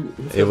that? Who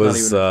says It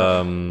was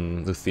not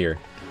Luthier.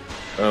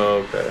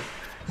 Oh, okay.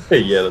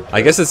 Yeah. That's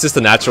I guess it's just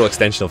a natural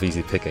extension of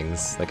easy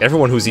pickings. Like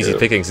everyone who's easy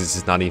pickings is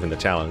just not even a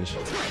challenge.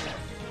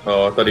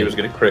 Oh, I thought he was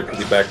gonna crit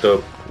because he backed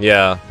up.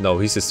 Yeah, no,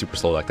 he's just super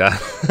slow like that.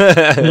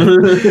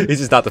 He's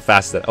just not the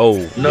fastest. Oh,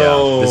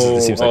 no. Yeah,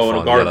 this seems like and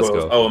fun. a Yeah, let's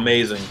gargoyle. go. Oh,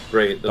 amazing.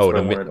 Great. That's what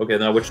I the wanted. Okay,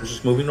 now witch is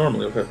just moving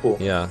normally. Okay, cool.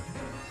 Yeah.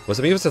 Was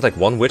it maybe it's just like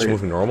one witch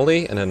moving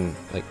normally and then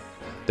like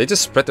they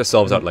just spread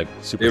themselves out like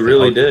super They thin.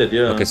 really did,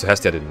 yeah. Okay, so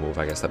Hestia didn't move.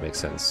 I guess that makes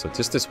sense. So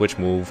just this witch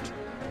moved.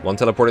 One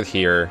teleported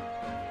here.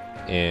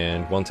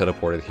 And one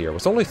teleported here.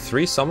 Was there only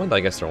 3 summoned? I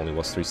guess there only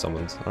was 3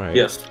 summoned. Alright.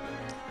 Yes.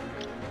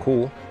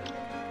 Cool.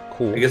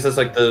 Cool. I guess that's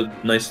like the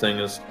nice thing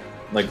is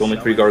like only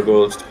 3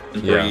 gargoyles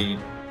and 3.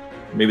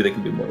 Maybe they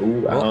can do more.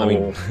 Ooh, well, ow. I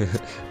mean,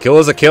 kill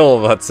is a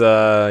kill, but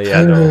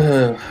yeah,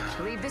 no.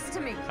 Leave this to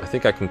me. I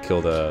think I can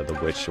kill the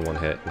witch in one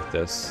hit with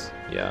this.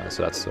 Yeah,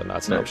 so that's an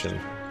option.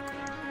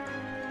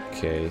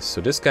 Okay, so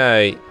this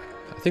guy,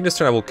 I think this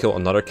turn I will kill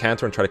another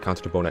counter and try to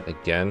counter the Bonet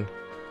again.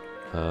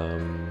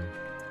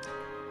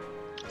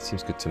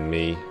 Seems good to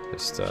me.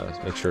 Just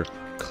make sure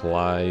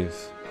Clive.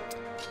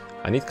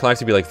 I need Clive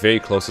to be like very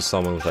close to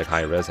someone with like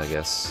high res, I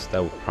guess.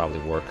 That would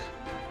probably work.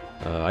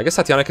 I guess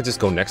Tatiana could just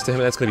go next to him,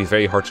 and that's going to be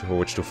very hard for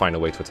Witch to find a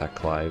way to attack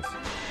Clive.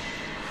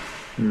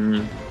 I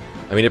mean,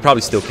 they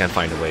probably still can't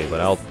find a way,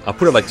 but I'll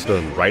put it like to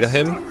the right of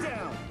him.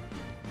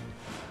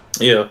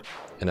 Yeah.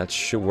 And that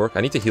should work.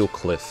 I need to heal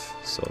Cliff,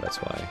 so that's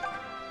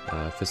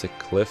why. Physic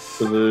Cliff.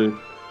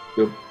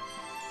 Yep.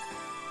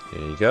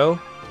 There you go.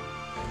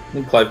 I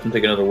think Clive can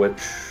take another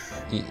witch.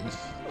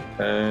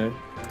 Okay.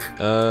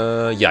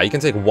 Yeah, you can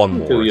take one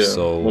more. Yeah,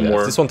 so one yeah,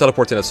 more. if this one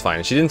teleports in, that's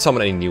fine. She didn't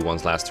summon any new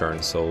ones last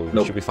turn, so we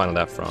Nope. should be fine on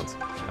that front.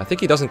 I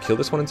think he doesn't kill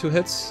this one in 2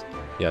 hits.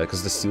 Yeah, because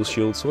of the steel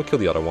shield, so we'll kill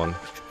the other one.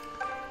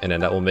 And then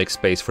that will make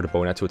space for the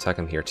Bonet to attack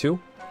him here too.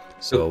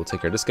 So we'll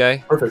take care of this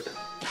guy. Perfect.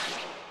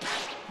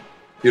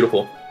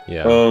 Beautiful.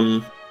 Yeah.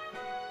 Wouldn't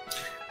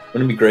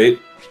it be great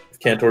if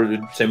Cantor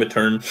did same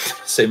turn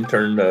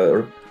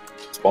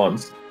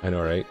spawns? I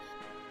know, right?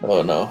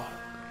 Oh no.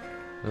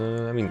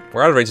 I mean,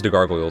 we're out of range of the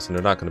gargoyles, and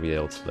they're not going to be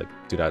able to like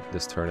do that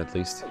this turn at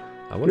least.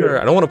 I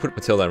wonder. I don't want to put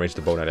Matilda in range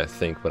of the Bonet, I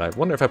think, but I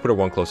wonder if I put her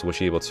one closer, was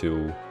she able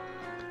to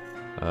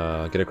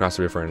get across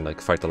the river and like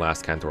fight the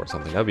last Cantor or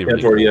something? That'd be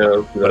really Cantor,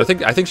 cool. yeah. But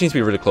I think she needs to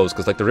be really close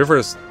because like the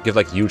rivers give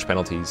like huge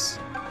penalties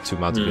to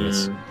mounted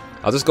units.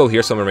 I'll just go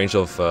here, so I'm in range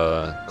of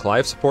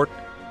Clive support,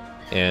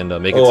 and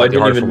make it slightly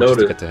harder for witches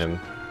to get to him.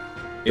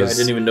 Yeah, I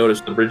didn't even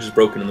notice the bridge is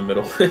broken in the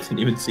middle. I didn't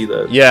even see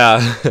that.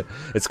 Yeah,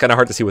 it's kind of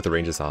hard to see what the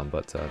range is on,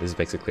 but this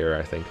makes it clearer,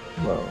 I think.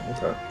 Wow,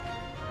 okay.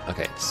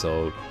 Okay,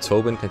 so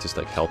Tobin can just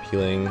like help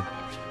healing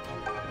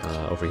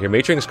over here.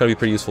 Matring is going to be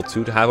pretty useful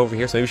too to have over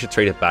here, so maybe we should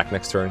trade it back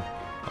next turn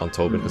on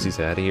Tobin because he's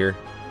ahead of here.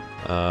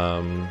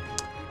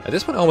 At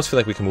this point, I almost feel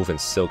like we can move in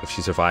Silk if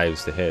she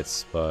survives the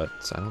hits, but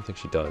I don't think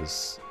she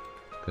does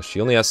because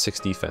she only has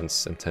 6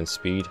 defense and 10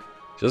 speed.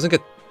 She doesn't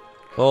get...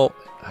 Well,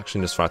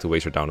 actually, just try to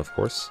waste her down, of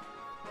course.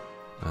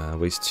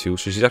 Weighs 2,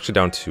 so she's actually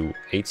down to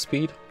 8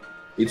 speed.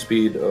 8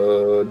 speed,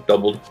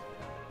 doubled.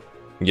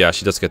 Yeah,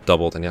 she does get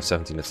doubled, and you have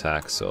 17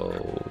 attack, so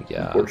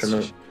yeah.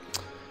 Unfortunate.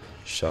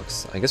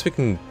 Shucks. I guess we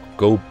can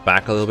go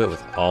back a little bit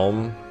with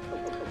Alm.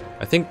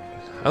 I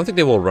don't think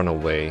they will run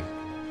away.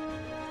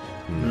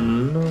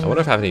 No. I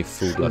wonder if I have any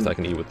food left I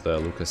can eat with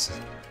Lucas.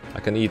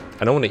 I can eat.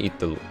 I don't want to eat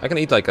the. I can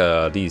eat like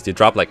these. They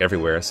drop like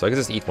everywhere, so I can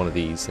just eat one of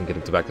these and get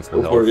him back to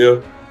full health. Yeah.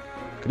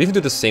 Could even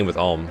do the same with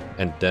Alm,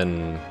 and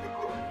then.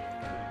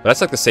 But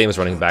that's like the same as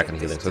running back and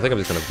healing, so I think I'm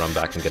just gonna run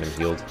back and get him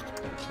healed.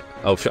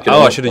 Oh,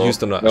 I should have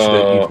used them. I should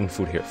have eaten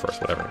food here first.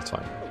 Whatever, it's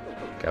fine.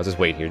 Okay, I'll just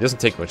wait here. It doesn't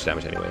take much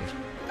damage anyway.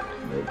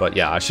 But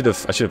yeah, I should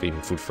have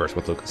eaten food first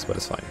with Lucas, but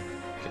it's fine.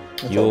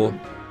 Okay, heal.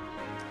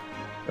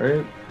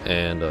 Alright.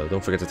 And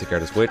don't forget to take care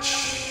of this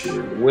witch.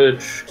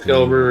 Witch,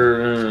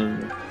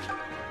 Excalibur,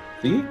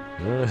 see?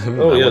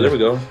 Oh yeah, there we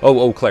go.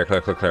 Oh, Claire. Oh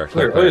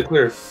yeah,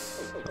 Claire.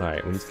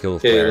 Alright, we need to kill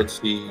Okay, Claire. let's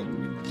see.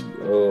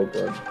 Oh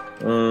god.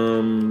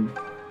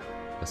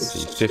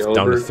 Let's see,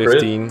 down to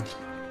 15.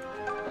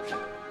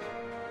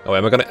 Oh,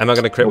 am I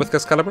gonna crit with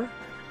Excalibur?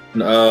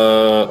 No.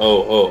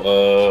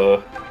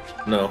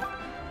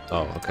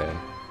 Oh, okay.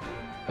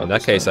 In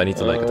that case, I need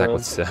to like attack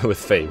with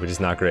Faye, which is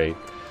not great.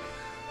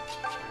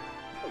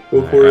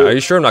 Go for Are it.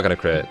 you sure I'm not gonna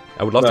crit?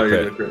 I would love to you're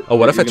crit. gonna crit. Oh,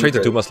 what if I You're trade the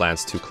gonna Dumas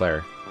Lance to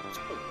Claire?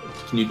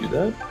 Can you do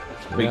that?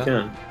 Yeah. You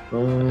can.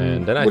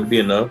 And then would it be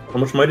enough? How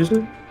much might is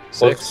it?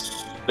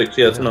 6. 6,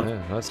 yeah, that's enough.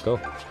 Yeah, let's go.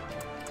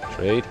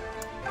 Trade.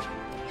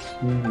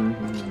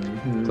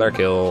 Claire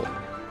kill.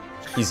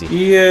 Easy.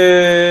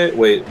 Yeah.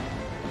 Wait.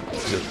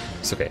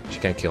 It's okay. She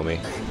can't kill me.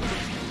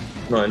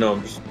 No, I know.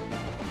 I'm just.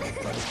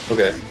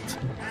 Okay.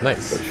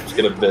 Nice. Let's just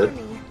get a bit.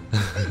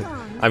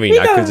 I mean,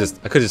 I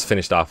could just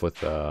finished off with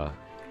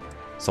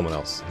someone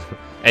else,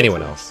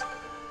 anyone else.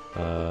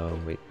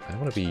 Wait, I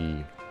want to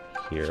be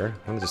here.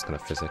 I'm just gonna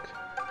physic.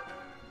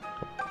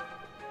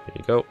 Here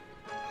you go.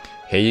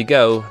 Here you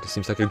go. This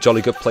seems like a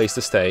jolly good place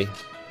to stay.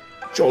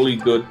 Jolly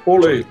good.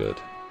 Jolly good.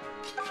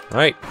 All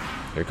right,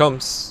 here it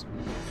comes.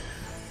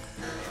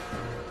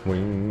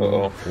 Wing,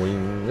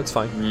 wing. It's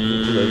fine. He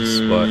lives,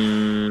 but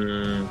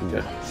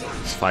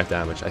it's 5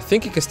 damage. I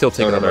think he can still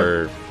take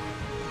another.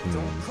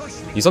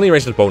 He's only in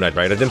range with Bow Knight,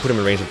 right? I didn't put him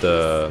in range with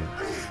the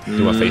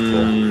Duma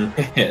Faithful.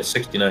 Yeah,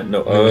 69.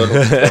 No.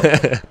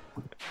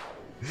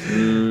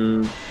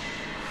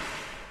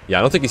 Yeah,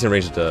 I don't think he's in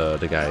range with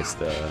the guys,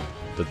 the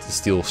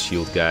steel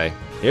shield guy.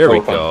 Here we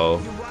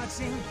go.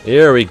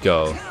 Here we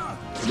go.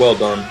 Well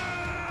done.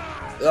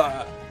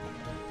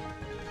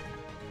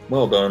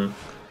 Well done.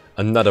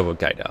 Another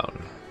guy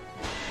down.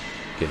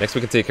 Okay, next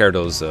we can take care of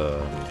those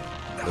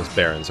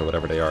barons or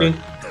whatever they are. Tink.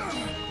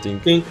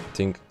 Tink. Tink.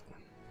 Tink.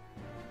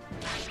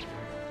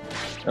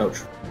 Ouch.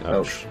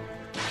 Ouch.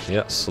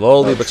 Yeah,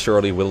 slowly Ouch. but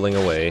surely whittling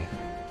away.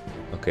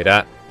 Okay,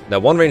 that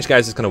one range guy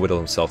is just gonna whittle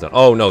himself down.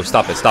 Oh no!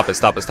 Stop it! Stop it!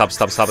 Stop it! Stop it!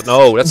 Stop it! Stop it!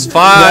 No, that's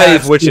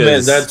 5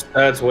 witches.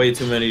 That's way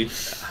too many.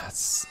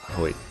 That's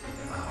wait.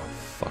 Oh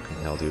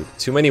fucking hell, dude!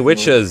 Too many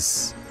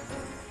witches.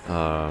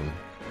 God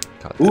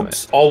damn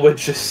Oops! it. All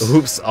witches.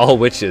 Oops! All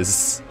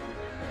witches.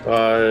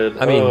 God.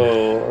 I mean,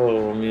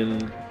 I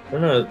mean, they're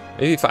not.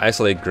 maybe if I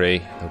isolate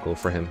Gray, I'll go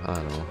for him. I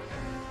don't know.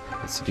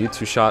 Let's see. Do you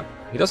 2-shot?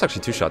 He does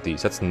actually 2-shot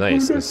these. That's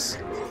nice. 'Cause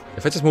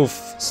if I just move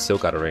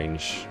Silk out of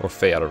range or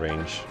Faye out of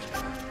range,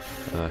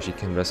 she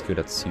can rescue.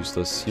 That's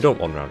useless. You don't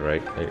 1-round,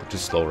 right? You're too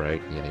slow,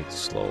 right? Yeah, you're too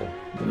slow.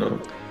 No.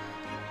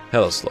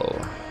 Hella slow.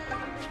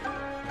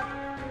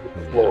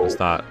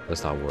 Yeah,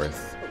 that's not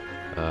worth.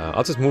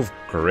 I'll just move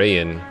Gray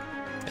in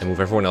and move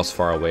everyone else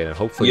far away, and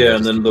hopefully. Yeah,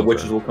 and then the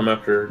witches will come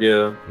after.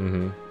 Yeah.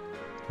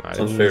 Alright,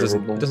 Sounds it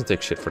favorable. doesn't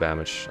take shit for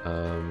damage.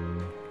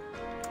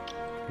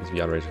 Needs to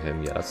be out of range of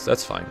him. Yeah,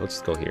 that's fine. Let's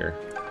just go here.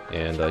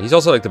 And he's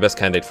also like the best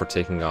candidate for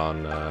taking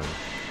on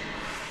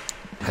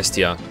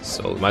Hestia,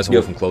 so might as well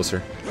move him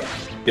closer.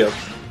 Yep.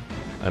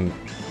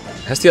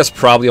 Hestia's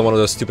probably on one of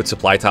those stupid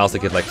supply tiles that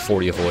get like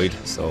 40 avoid,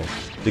 so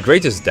the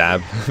great just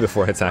dab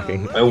before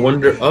attacking. I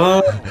wonder.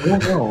 I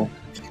don't know.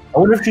 I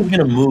wonder if she's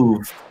gonna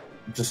move,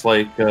 just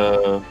like.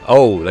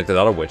 Oh, like that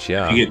other witch,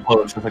 yeah. You get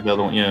close, just like the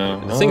other one.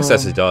 Yeah. The thing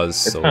says it does.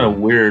 It's so kind of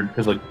weird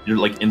because like you're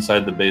like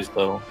inside the base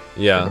though.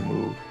 yeah,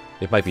 Move.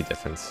 it might be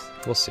different.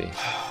 We'll see.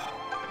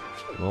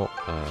 Well,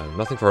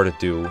 nothing for her to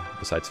do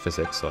besides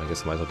physics, so I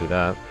guess I might as well do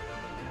that.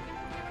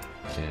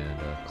 And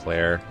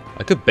Claire.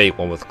 I could bait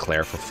one with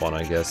Claire for fun,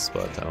 I guess,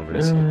 but I don't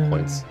really see the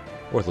points.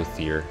 Or with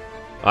Luthier.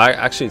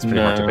 Actually, it's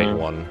pretty hard to bait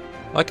one.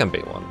 I can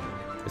bait one.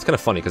 It's kind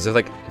of funny, because if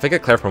I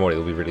get Claire promoted,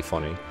 it'll be really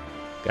funny.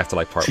 After,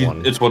 like, part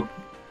 1. It's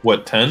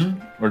what,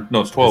 10? Or,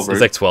 no, it's 12, right?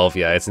 It's like 12,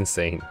 yeah, it's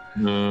insane.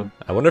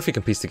 I wonder if we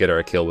can piece together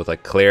a kill with,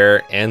 like,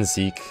 Claire and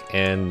Zeke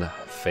and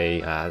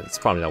Faye. It's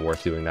probably not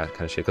worth doing that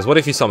kind of shit. Because what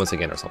if he summons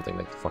again or something?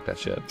 Like, fuck that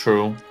shit.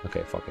 True.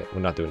 Okay, fuck it.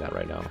 We're not doing that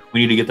right now.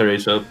 We need to get their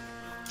ace up.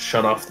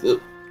 Shut off the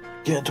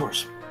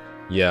Gantors.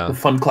 Yeah. The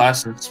fun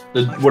classes.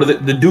 What are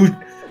the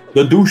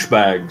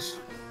douchebags?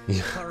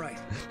 Yeah. All right.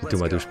 Do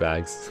my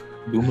douchebags.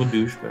 Duma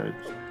douchebags.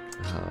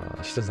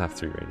 She doesn't have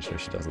 3 range. No,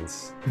 she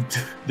doesn't.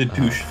 The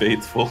douche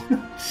faithful.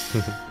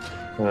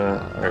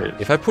 Alright.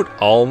 If I put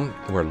Alm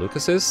where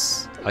Lucas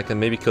is, I can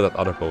maybe kill that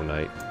other Bow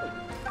Knight.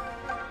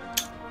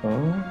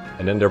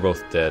 And then they're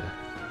both dead.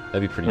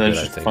 That'd be pretty And good,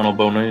 then I just think. final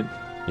Bow Knight.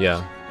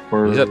 Yeah.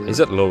 Or... He's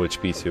at low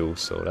HP too,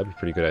 so that'd be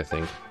pretty good, I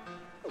think.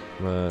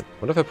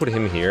 What if I put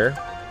him here,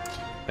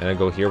 and I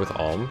go here with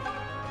Alm?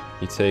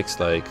 He takes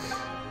like...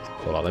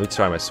 Hold on, let me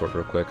try my sword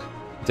real quick.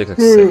 He takes like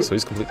 6, so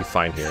he's completely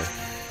fine here.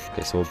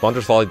 Okay, so we'll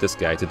Bunder's Volley this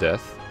guy to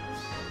death.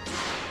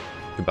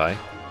 Goodbye.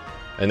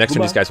 And next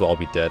turn these guys will all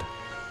be dead.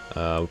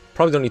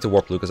 Probably don't need to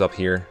warp Lucas up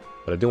here,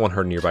 but I do want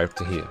her nearby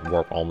to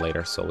warp Alm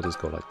later, so we'll just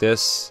go like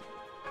this.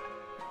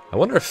 I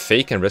wonder if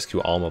Faye can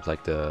rescue Alm up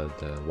like the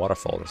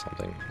waterfall or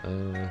something.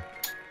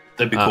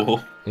 That'd be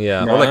cool.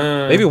 Yeah, or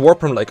like maybe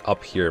warp him like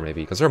up here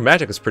maybe, because her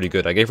magic is pretty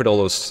good. I gave her all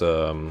those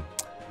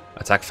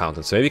attack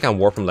fountains, so maybe you can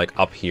warp him like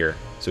up here,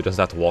 so he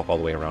doesn't have to walk all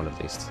the way around at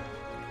least.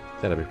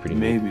 That'd be pretty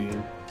neat. Maybe.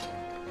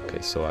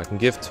 Okay, so I can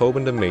give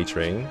Tobin the Mage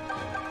Ring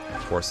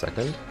for a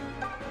second.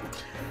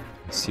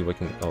 Let's see what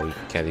can... Oh, you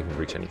can't even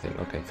reach anything.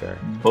 Okay, fair.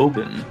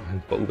 Bobin.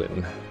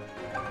 Bobin.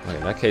 Okay,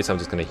 in that case, I'm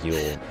just gonna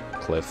heal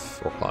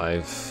Cliff or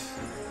Clive.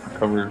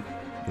 Covered.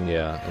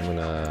 Yeah, I'm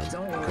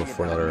gonna go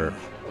for another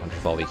 100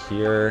 volley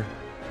here.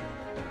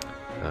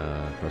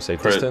 For a safe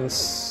Crit.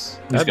 distance.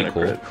 He's That'd be gonna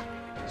cool.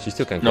 crit. She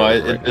still can't No, go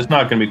right it's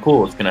not gonna be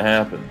cool. It's gonna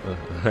happen.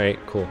 Alright,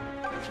 cool.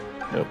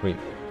 Yep. Wait,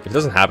 if it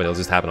doesn't happen, it'll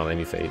just happen on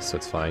any phase, so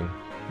it's fine.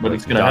 But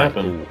it's gonna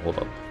happen. Ooh, hold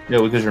up. Yeah,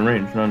 because you're in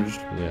range, not just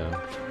Yeah.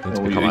 Oh, Need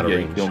to you- become out of yeah,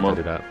 range. kill him I up.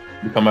 do that.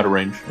 you come out of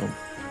range. Oh.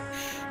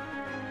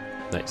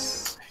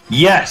 Nice.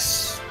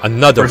 Yes!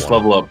 Another First one.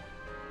 level up.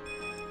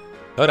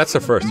 Oh, that's the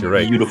first. You're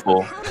right.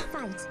 Beautiful. How to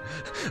fight.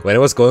 When I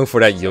was going for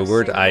that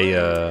yogurt,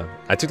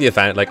 I took the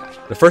advantage.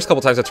 Like the first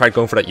couple times I tried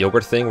going for that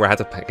yogurt thing, where I had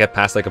to get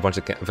past like a bunch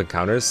of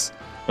encounters.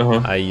 Uh-huh.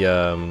 Okay,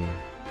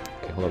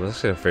 hold on. That's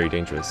actually very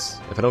dangerous.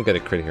 If I don't get a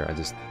crit here, I'm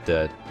just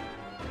dead.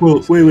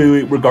 Well,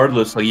 wait.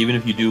 Regardless, like even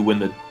if you do win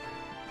the...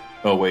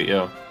 Oh, wait,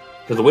 yeah.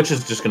 Because the witch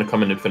is just gonna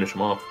come in and finish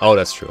him off. Oh,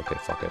 that's true. Okay,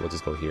 fuck it. We'll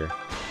just go here.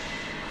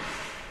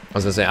 I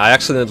was gonna say, I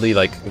accidentally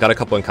like got a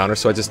couple encounters,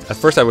 so I just at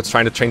first I was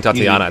trying to train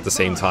Tatiana at the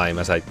same time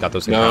as I got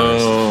those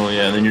encounters. Oh,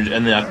 yeah, and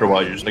then after a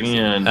while you're just like,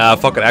 yeah.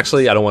 Fuck it.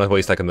 Actually, I don't want to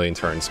waste like a million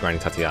turns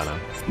grinding Tatiana.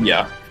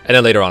 Yeah. And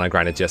then later on, I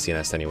grinded Jessie and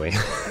Est anyway.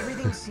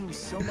 Everything seems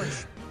so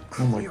much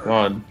Oh my clearer.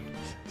 god.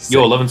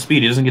 Yo, 11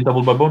 speed. He doesn't get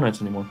doubled by bow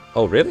knights anymore.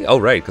 Oh really? Oh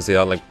right, because they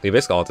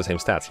basically all have the same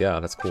stats.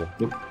 Yeah, that's cool.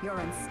 You're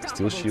unstoppable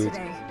Steel shield.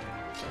 today.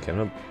 Okay, I'm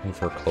gonna move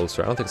her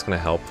closer. I don't think it's gonna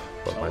help,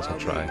 but might as well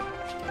try.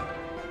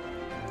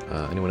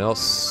 Anyone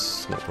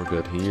else? No, we're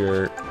good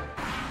here.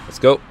 Let's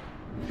go.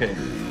 Okay.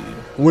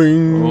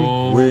 Wing,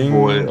 Oh, wing,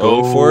 boy.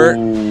 go for it.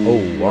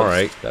 Oh, Oh, all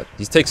right.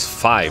 He takes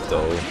 5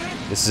 though.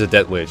 This is a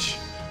dead witch.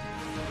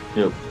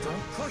 Yep.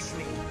 Don't push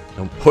me.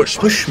 Don't push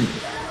me. Push me.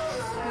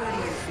 Who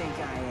do you think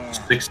I am?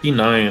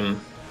 69.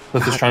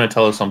 Cliff is trying to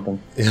tell us something.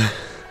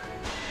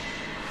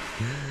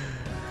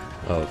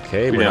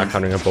 Okay, we're Yeah. not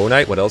countering a bow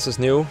knight. What else is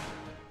new?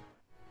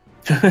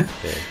 Okay.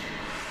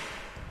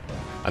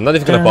 I'm not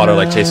even gonna bother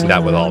like chasing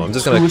that with all. I'm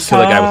just gonna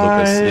kill a guy with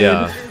Lucas.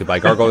 Yeah. Goodbye,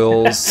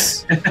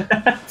 gargoyles.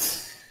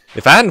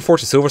 If I hadn't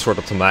forged a silver sword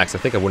up to max, I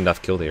think I wouldn't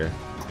have killed here.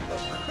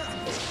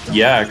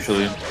 Yeah,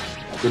 actually.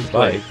 Good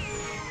play.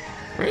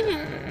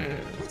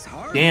 It's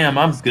hard. Damn,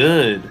 I'm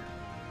good.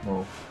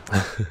 Oh.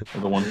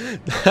 Another one.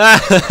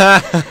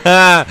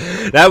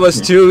 That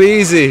was too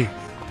easy.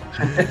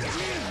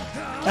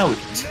 That was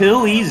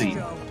too easy.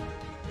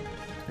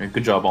 Alright,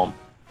 good job, Alm.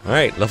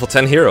 Alright, level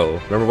 10 hero.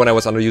 Remember when I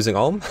was underusing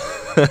Alm?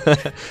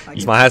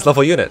 He's my highest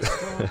level unit.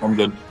 I'm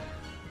good.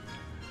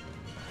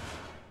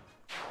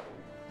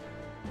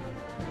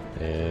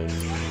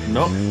 And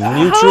No. new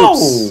Ow!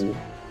 troops.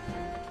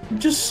 You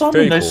just summoned,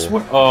 Very I cool.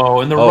 swear.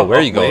 Oh, in the Oh, where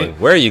are you wait. going?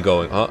 Where are you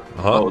going?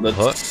 Oh,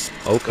 that's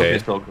Okay.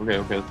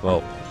 Okay.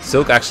 Well,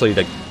 Silk actually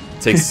like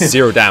takes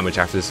 0 damage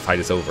after this fight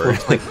is over.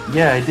 It's like,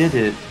 yeah, I did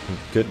it.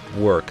 Good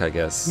work, I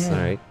guess. Yeah.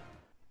 Alright.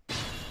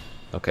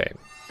 Okay.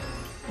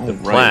 The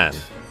Alright. plan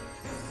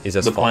is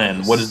as The plan.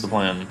 follows. What is the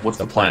plan? What's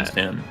the plan,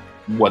 Stan?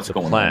 What's The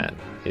going plan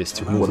is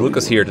to What move do we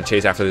Lucas do? here to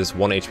chase after this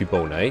 1 HP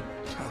bow knight.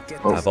 I'll get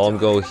Oh. this Have Alm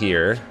done. go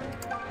here.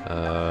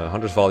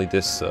 Hunter's volley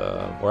this,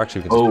 or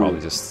actually we can just Oh. probably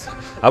just.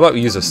 How about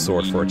we use a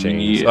sword for a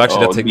change? Yeah, Oh,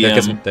 actually, oh,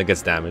 that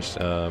gets damaged.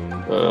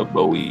 on?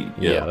 Bowie.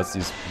 Yeah, let's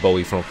use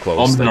Bowie from close.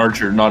 Alm's an like,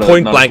 archer, not a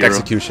point not a blank hero.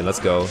 execution. Let's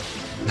go.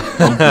 Alm's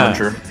an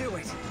archer. Do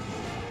it.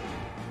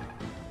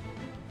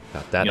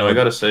 Got that. You know, I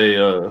gotta say,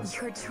 Your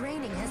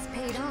training has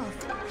paid off.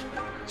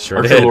 sure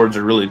archer did. lords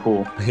are really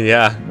cool.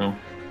 Yeah, You know?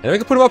 and we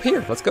can put him up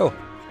here. Let's go.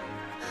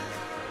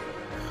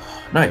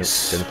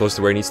 Nice. Getting close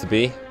to where he needs to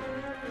be.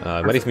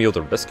 I might even be able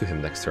to rescue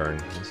him next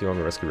turn. Let's see what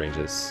my rescue range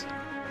is.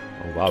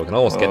 Oh wow, we can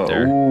almost get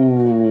there.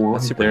 Ooh,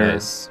 That's right super there.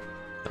 nice.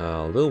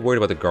 A little worried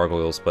about the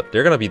gargoyles, but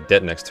they're gonna be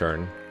dead next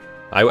turn.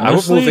 I would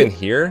Honestly, move in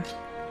here.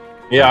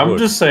 Yeah, I I'm would.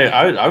 just saying,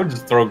 I would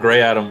just throw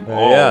Gray at him.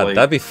 All, Yeah, like,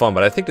 that'd be fun,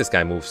 but I think this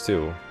guy moves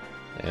too.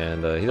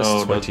 And he does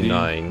oh, does he?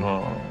 29.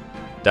 Oh.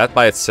 That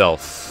by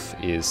itself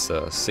is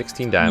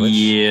 16 damage.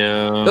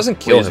 Yeah. It doesn't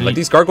kill Wait, him. Like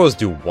these gargoyles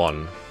do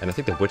 1, and I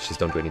think the witches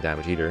don't do any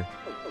damage either.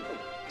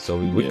 So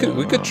we could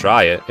Yeah.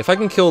 try it. If I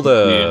can kill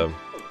the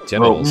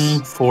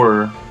generals.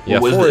 4. Yeah,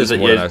 What 4 is it?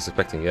 more than I Yeah, was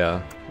expecting, yeah.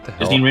 What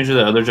the is he in hell? range of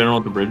the other general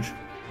at the bridge?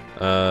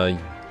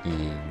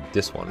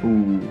 This one.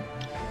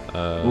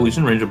 Ooh. Ooh, he's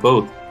in range of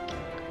both.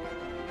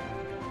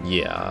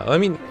 Yeah, I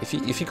mean, if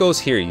he goes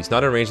here, he's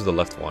not in range of the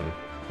left one.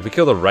 If we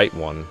kill the right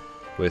one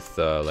with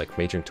like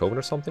Majoring Tobin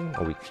or something,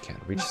 oh, we can't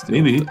reach still.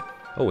 Maybe.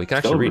 Oh, we can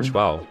actually reach.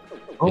 Stubborn.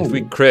 Wow. If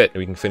we Oh. crit,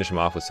 we can finish him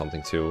off with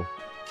something too.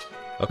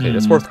 Okay,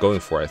 that's Hmm. worth going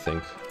for, I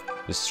think.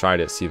 Just try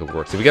to see if it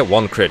works. If we get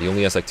 1 crit, he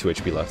only has like 2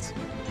 HP left.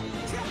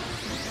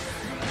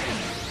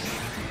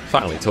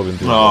 Finally, Tobin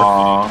doing work.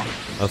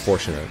 Aww.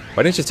 Unfortunate.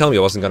 Why didn't you tell me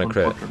I wasn't gonna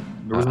crit?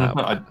 There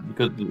wasn't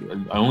because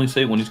I only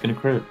say it when he's gonna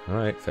crit.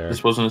 Alright, fair.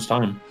 This wasn't his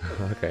time.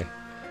 Okay.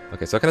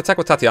 Okay, so I can attack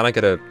with Tatiana,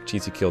 get a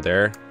cheesy kill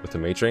there with the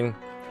Majoring.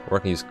 Or I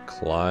can use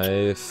Clive.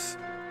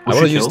 I Was want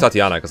to she use killed?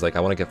 Tatiana because like I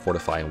want to get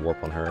Fortify and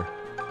Warp on her.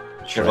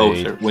 Sure. Oh,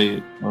 Trade. sure.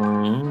 Wait.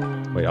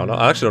 Wait,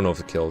 I actually don't know if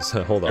it kills.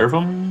 Hold on.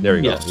 Seraphim? There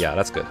we Yes. go. Yeah,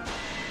 that's good.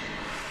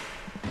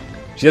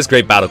 She has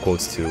great battle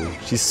quotes too.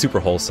 She's super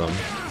wholesome.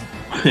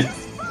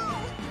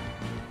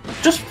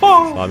 Just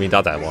fall. Well, I mean,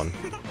 not that one.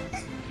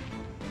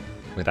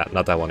 Wait,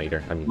 not that one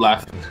either. I mean,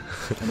 Laugh.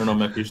 I don't know,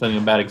 Mick. You're setting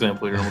a bad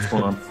example here. What's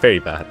going on? very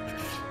bad.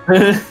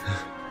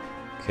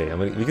 Okay,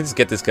 we can just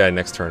get this guy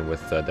next turn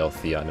with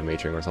Delphia and the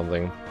Majoring or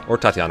something, or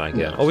Tatiana again.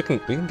 Yeah. Oh, we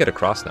can get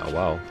across now.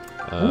 Wow.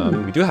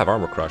 We do have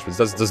armor crush, but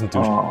it doesn't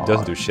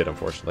do shit,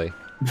 unfortunately.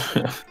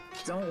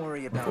 Don't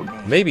worry about me.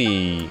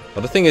 Maybe.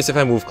 Well, the thing is, if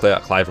I move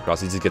Clive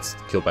across, he just gets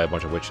killed by a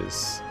bunch of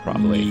witches.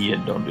 Probably.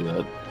 Yeah, don't do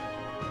that.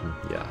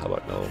 Yeah. How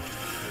about no?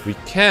 We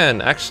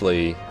can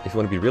actually, if you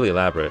want to be really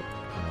elaborate.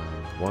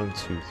 1,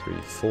 2, 3,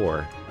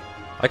 4.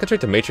 I can trade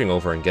the Matring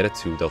over and get it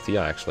to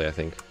Delthea. Actually, I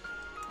think.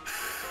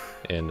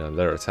 And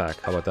let her attack.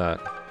 How about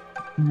that?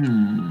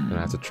 And I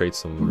have to trade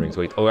some rings.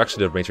 Wait. Oh,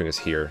 actually, the Matring is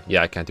here.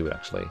 Yeah, I can't do it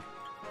actually.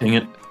 Dang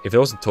it. If it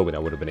wasn't Tobin, I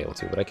would have been able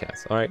to, but I can't.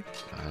 All right,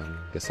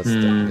 guess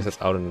that's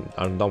out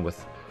and done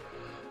with.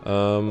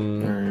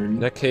 In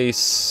that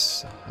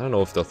case, I don't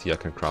know if Delthea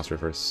can cross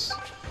rivers.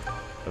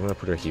 I'm gonna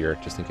put her here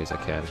just in case I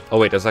can. Oh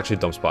wait, that's actually a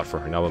dumb spot for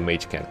her. Now a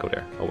mage can't go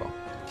there. Oh well.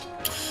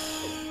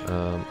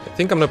 I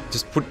think I'm gonna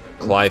just put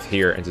Clive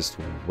here and just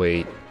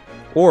wait,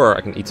 or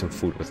I can eat some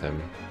food with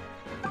him.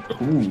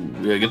 Ooh,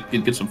 yeah,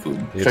 get some food.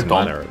 Get some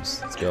mana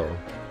herbs. Let's go.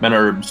 Mana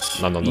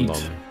herbs. Nom nom nom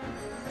nom.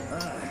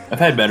 I've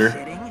had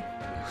better.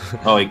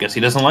 Oh, I guess he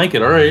doesn't like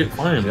it. Alright,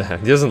 fine. Yeah,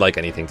 he doesn't like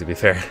anything, to be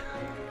fair.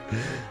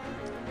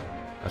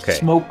 Okay.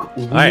 Smoke.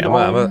 Alright,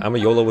 I'm a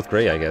YOLO with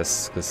Grey, I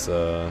guess. Because,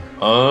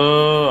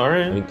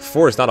 alright. I mean,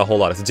 4 is not a whole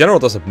lot. If the general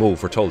doesn't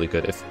move, we're totally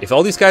good. If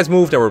all these guys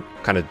move, then we're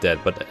kind of dead.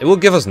 But it will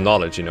give us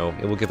knowledge, you know?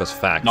 It will give us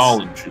facts.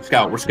 Knowledge.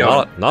 Scout. We're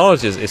scouting.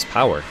 Knowledge is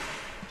power.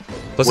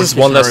 Plus, this is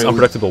one less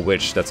unpredictable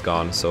witch that's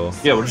gone, so...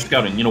 Yeah, we're just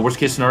scouting. You know, worst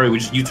case scenario, we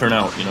just U-turn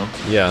out, you know?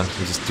 Yeah,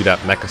 we just do that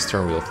Mekkah's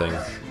turn wheel thing.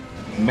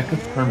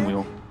 Mekkah's turn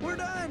wheel. We're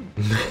done!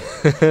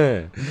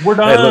 Hey,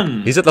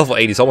 look, he's at level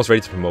 8, he's almost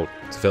ready to promote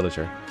to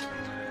villager.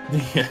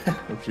 Yeah,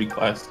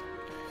 reclassed.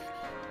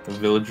 The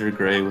villager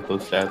Grey with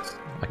those stats.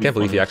 I can't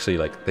believe he actually,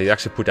 they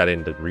actually put that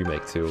in the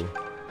remake too.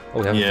 Oh,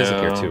 we have a physic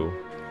here too.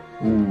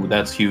 Ooh,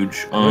 that's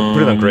huge.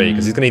 Put it on Grey,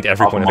 because he's gonna need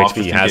every point of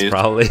HP he has,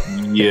 probably.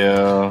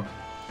 Yeah.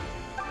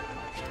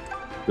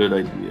 Good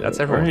idea. That's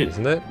everyone,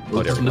 isn't it?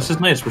 Oh, this is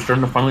nice, we're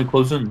starting to finally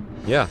close in.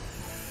 Yeah.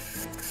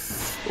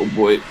 Oh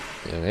boy.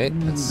 Okay,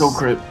 Go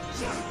crit.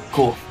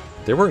 Cool.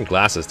 They're wearing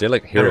glasses. They're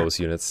like heroes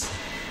units.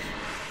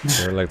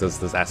 They're like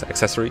those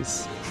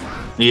accessories.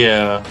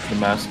 Yeah, the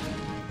mask.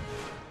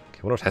 Okay,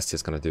 I wonder what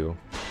Hestia's gonna do.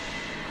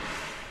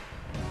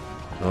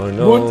 Oh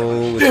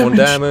no, it's 1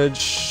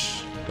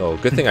 damage. Oh,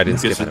 good thing I didn't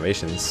skip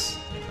animations.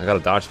 I got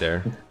a dodge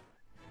there.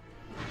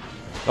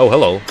 Oh,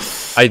 hello.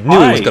 I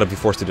knew he was gonna be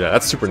forced to do that.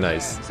 That's super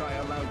nice.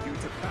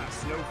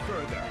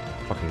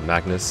 Fucking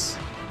Magnus.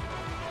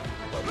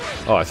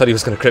 Oh, I thought he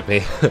was gonna crit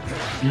me.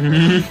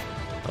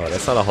 Oh,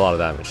 that's not a whole lot of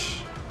damage.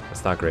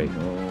 That's not great.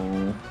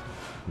 No.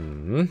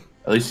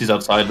 At least he's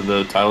outside of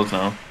the tiles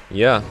now.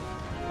 Yeah.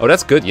 Oh,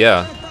 that's good,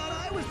 yeah.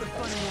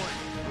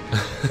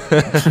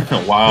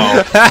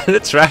 Wow. The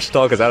trash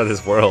talk is out of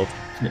this world.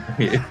 I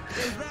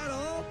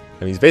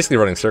mean, he's basically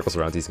running circles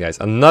around these guys.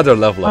 Another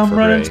level up for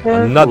Grey.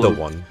 Another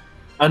one.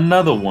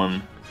 Another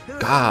one.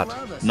 God.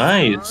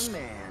 Nice.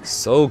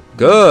 So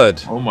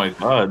good. Oh my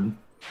god.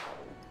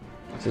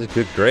 This is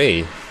good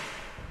Grey.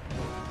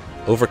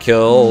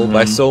 Overkill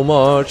by so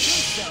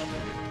much.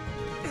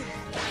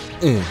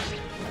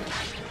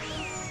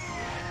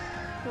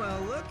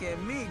 Well, look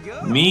at me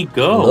go. Me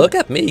go. Look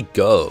at me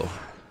go.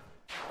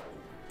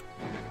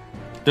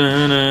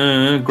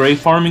 Grey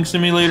farming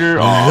simulator.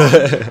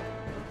 Oh.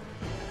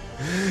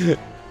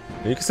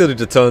 You can still do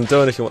the tone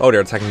if you want. Oh,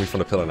 they're attacking me from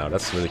the pillar now.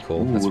 That's really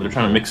cool. Ooh, That's they're really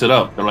trying to mix it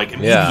up. They're like,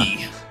 yeah.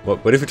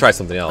 What if we try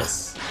something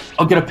else?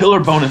 I'll get a pillar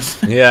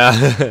bonus.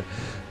 Yeah.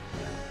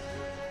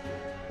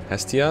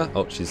 Hestia?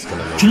 Oh, she's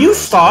gonna. Can you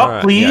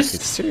stop, please? Yeah,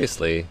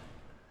 seriously.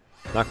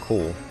 Not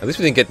cool. At least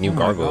we didn't get new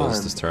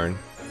gargoyles this turn.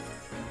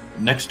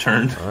 Next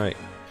turn. Alright.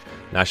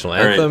 National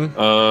Anthem.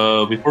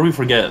 Right. Before we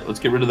forget, let's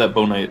get rid of that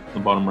Bow Knight in the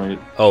bottom right.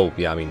 Oh,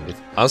 yeah, I mean,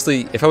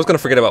 honestly, if I was gonna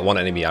forget about one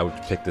enemy, I would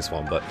pick this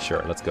one, but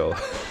sure, let's go.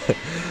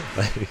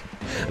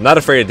 I'm not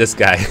afraid of this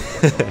guy.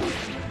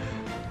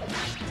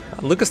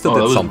 Lucas still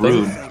did something.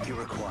 Rude.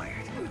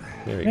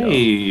 There we go.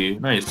 Hey,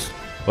 nice.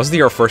 Wasn't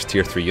he our first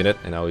tier 3 unit,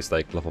 and now he's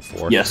like level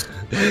 4? Yes.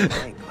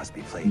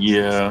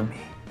 Yeah.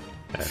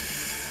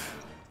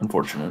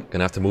 Unfortunate.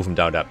 Gonna have to move him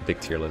down that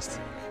big tier list.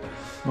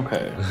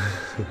 Okay.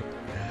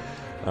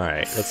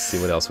 Alright, let's see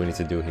what else we need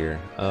to do here.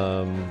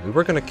 We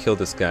were gonna kill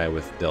this guy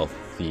with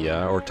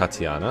Delthea or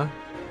Tatiana.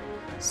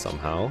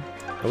 Somehow.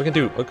 And we can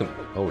do...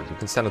 oh, you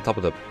can stand on top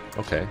of the...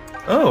 Okay.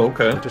 Oh,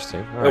 okay.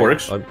 Interesting. All that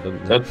works. I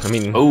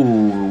mean...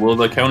 Oh, well,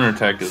 the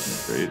counterattack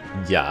isn't great.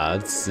 Yeah,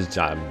 it's...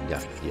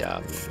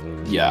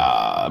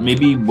 Yeah,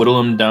 maybe whittle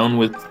him down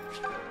with...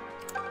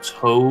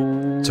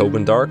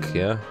 Tobin Dark,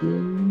 yeah.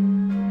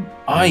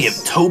 I am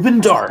Tobin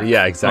Dark!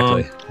 Yeah,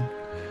 exactly.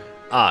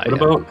 What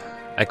about...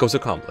 Echo's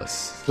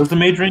Accomplice. Does the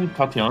mage ring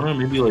Tatiana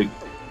maybe, like...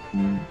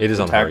 It is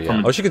on her,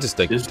 yeah. Oh, she could just,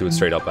 like, do it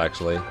straight up,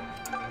 actually.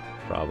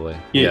 Probably.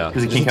 Yeah,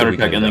 because he can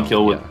counterattack and then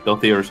kill with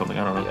Delthea or something,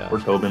 I don't know. Yeah. Or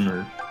Tobin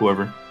or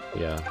whoever.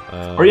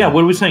 Yeah. Or yeah,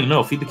 what are we saying?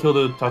 No, feed the kill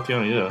to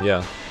Tatiana, yeah.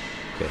 Yeah.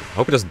 Okay, I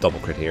hope he doesn't double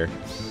crit here.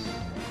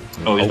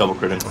 Oh, he's double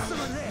critting.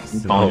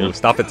 No,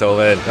 stop it,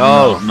 Tobin.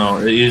 No. No,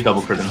 he's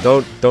double critting.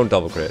 Don't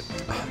double crit.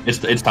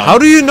 It's time. How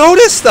do you know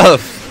this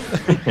stuff?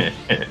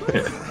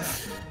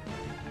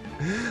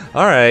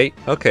 Alright,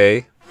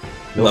 okay.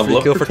 No Level free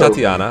up kill for for Toby.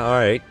 Tatiana,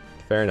 alright.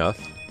 Fair enough.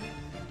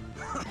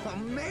 Oh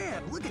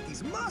man, look at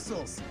these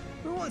muscles.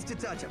 Who wants to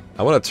touch them?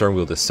 I want to turn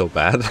wheel this so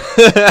bad.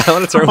 I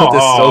want to turn wheel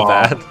this so Aw.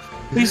 bad.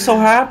 He's so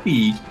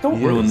happy. Don't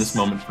He ruin is. this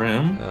moment for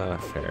him.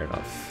 Fair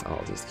enough.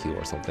 I'll just Q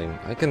or something.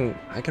 I can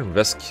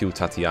rescue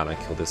Tatiana,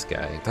 kill this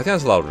guy.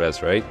 Tatiana's a lot of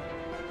res, right?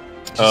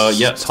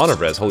 Yes. Ton of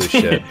res, holy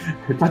shit.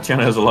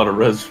 Tatiana has a lot of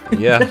res.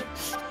 Yeah.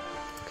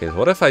 Okay,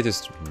 what if I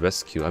just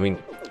rescue? I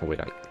mean, oh wait,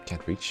 I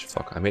can't reach.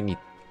 Fuck, I might need.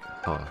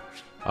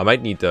 I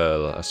might need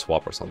a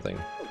swap or something.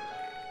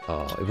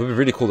 It would be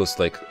really cool to just,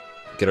 like,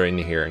 get her in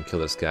here and kill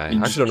this guy. I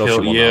actually don't know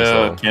if she won Yeah,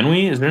 though. can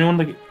we? Is there anyone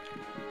that?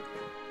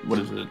 What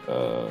is it?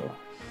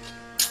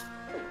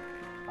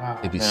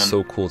 It'd be man.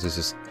 so cool to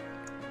just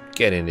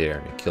get in there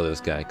and kill this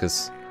guy.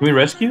 Cause Can we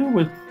rescue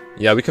with?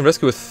 yeah, we can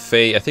rescue with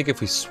Faye. I think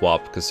if we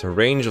swap, because her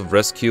range of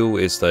rescue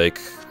is like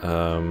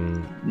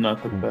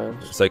Not the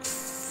best. it's like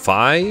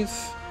 5.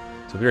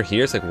 So if we're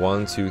here, it's like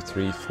 1, 2,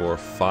 3, 4,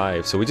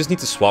 5. So we just need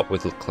to swap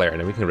with Claire, and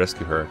then we can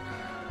rescue her.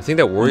 The thing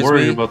that I'm worries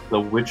worried me. about the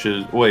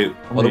witches. Wait.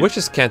 Well, the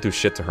witches can't do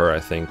shit to her, I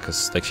think,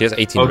 because like she has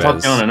 18 Oh, res.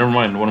 Tatiana. Never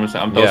mind. What am I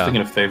saying? I was Yeah.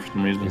 thinking of Faye for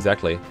some reason.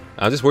 Exactly.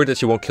 I'm just worried that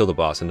she won't kill the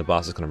boss, and the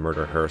boss is gonna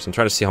murder her. So I'm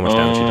trying to see how much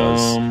damage she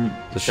does.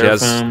 So she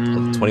has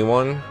Seraphim,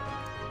 21.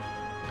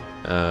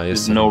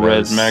 There's no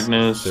res.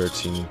 Magnus.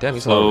 13. Damn,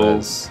 he's a lot of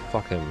res.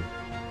 Fuck him.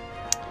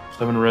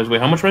 7 res.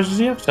 Wait, how much res does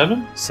he have?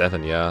 7.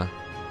 7, yeah.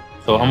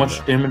 So how Yeah.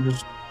 much damage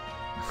is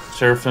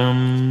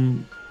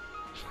Seraphim?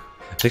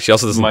 I think she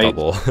also doesn't Might-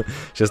 double.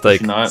 Just like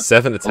She's not.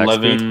 7 attack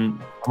 11. speed.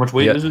 How much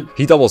weight Yeah, is it?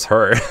 he doubles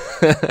her.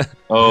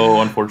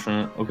 Oh,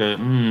 unfortunate. Okay.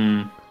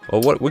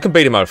 Well, what we can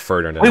bait him out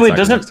further. And then Wait,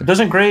 attack him next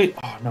doesn't Gray?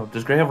 Oh no,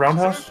 does Gray have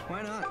roundhouse?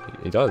 Why not? turn.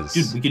 He does.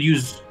 Dude, we could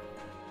use.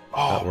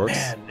 Oh That works.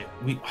 man,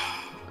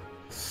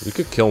 We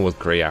could kill him with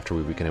Gray after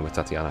we weaken him with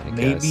Tatiana. I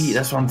maybe guess.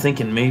 that's what I'm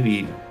thinking.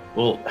 Maybe.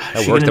 Well,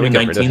 That she worked, gonna then we be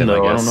get rid of 19 him, I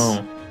though. I guess.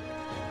 don't know.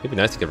 It'd be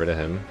nice to get rid of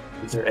him.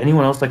 Is there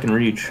anyone else that can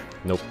reach?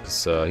 Nope,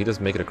 so he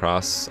doesn't make it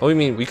across. Oh, I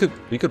mean, we could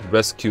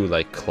rescue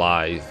like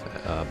Clive,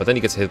 but then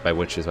he gets hit by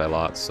witches by a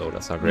lot, so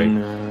that's not great. We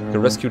can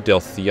rescue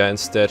Delthea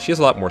instead. She has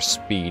a lot more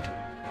speed.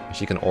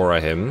 She can aura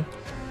him.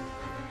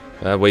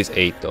 Weighs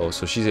 8 though,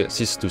 so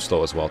she's too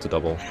slow as well to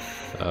double.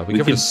 We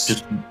give could her s-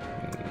 just.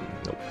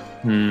 Nope.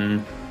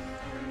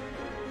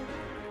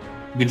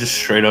 We could just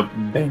straight up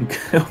bank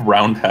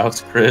roundhouse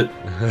crit.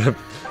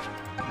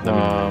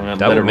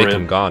 That would make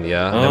him gone,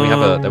 yeah. Then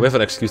we have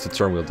an excuse to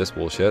turn wheel this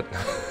bullshit.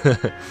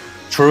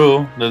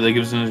 True. That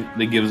gives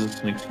us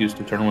an excuse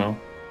to turn wheel.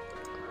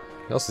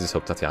 We also just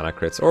hope Tatiana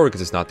crits, or we could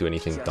just not do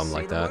anything Just dumb say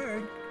like the that.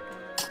 word.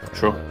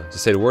 True.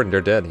 Just say the word and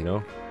they're dead, you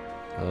know?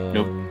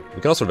 Nope.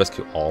 We can also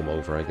rescue Alm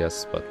over, I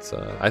guess, but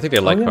I think they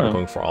like yeah.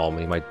 going for Alm.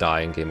 He might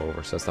die in game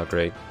over, so that's not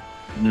great.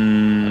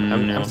 No.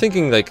 I'm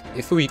thinking, like,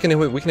 if we can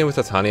hit with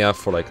Titania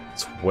for, like,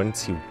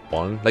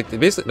 21. Like,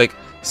 basically, like,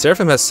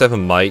 Seraphim has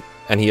 7 might,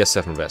 and he has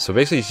 7 res. So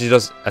basically, she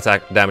does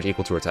attack damage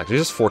equal to her attack. She's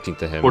just 14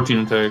 to him. 14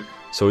 attack.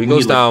 So he We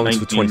goes need, like,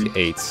 down to 19.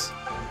 28.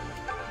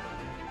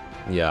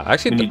 Yeah,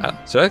 actually, We need-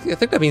 so I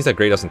think that means that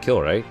Grey doesn't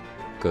kill, right?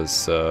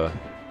 Because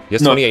he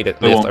has No, 28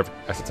 it won't.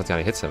 after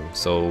Tatiana hits him.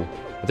 So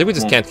I think we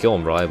just Won't. can't kill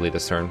him reliably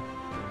this turn.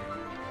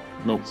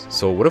 Nope.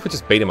 So what if we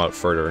just bait him out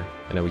further,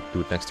 and then we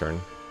do it next turn?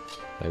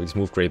 Like, we just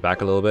move Grey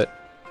back a little bit.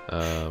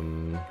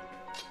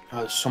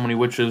 God, so many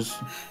witches.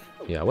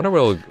 Yeah, I wonder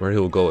where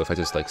he'll go if I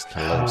just, like,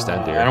 kind of let him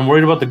stand And there. I'm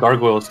worried about the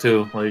gargoyles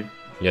too. Like,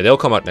 Yeah, they'll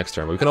come out next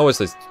turn, but we can always,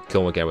 like,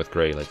 kill him again with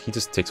Grey. Like, he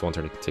just takes one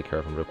turn to take care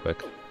of him real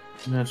quick.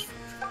 that's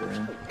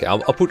fair. Okay, I'll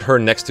put her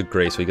next to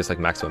Grey so he gets, like,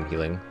 maximum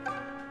healing.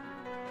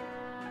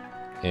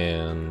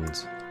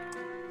 And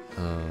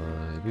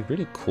it'd be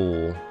really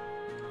cool,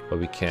 but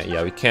we can't.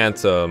 Yeah, we can't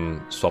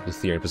swap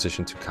Luthien in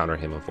position to counter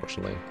him,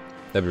 unfortunately.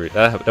 That would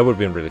have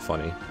been really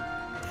funny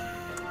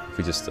if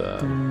we just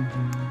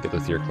get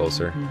Luthien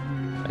closer.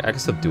 I can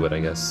still do it, I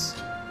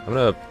guess. I'm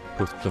gonna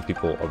put some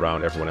people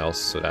around everyone else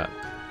so that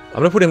I'm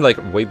gonna put him like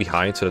way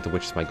behind so that the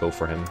witches might go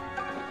for him.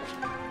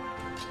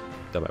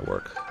 That might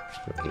work.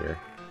 From here.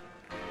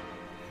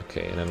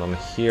 Okay, and then on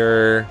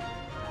here,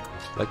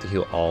 I'd like to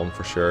heal Alm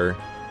for sure.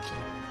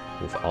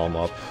 Move Alm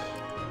up.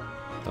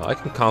 I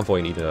can convoy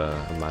and eat a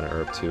mana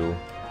herb too.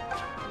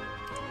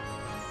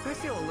 I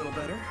feel a little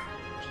better.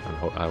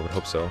 I would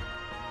hope so.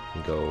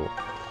 And go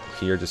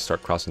here, just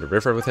start crossing the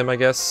river with him, I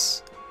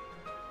guess.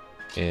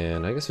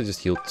 And I guess we just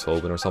heal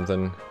Tobin or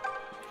something.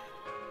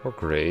 Or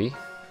Grey.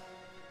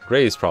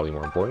 Grey is probably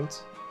more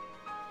important.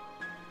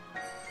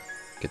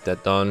 Get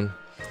that done.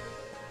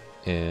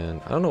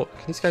 And I don't know,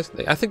 can these guys...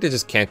 I think they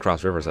just can't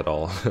cross rivers at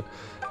all.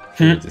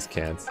 They just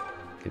can't.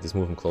 Okay, just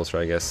move them closer,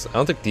 I guess. I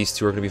don't think these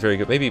two are going to be very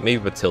good. Maybe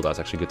Matilda's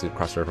actually good to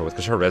cross the river with,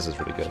 because her res is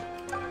really good.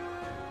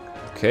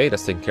 Okay,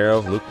 that's taken care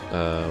of. Luke,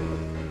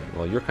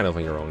 well, you're kind of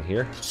on your own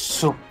here.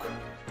 Soak.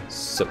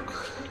 Soak.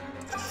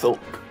 Soak.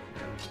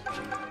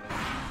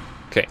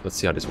 Okay, let's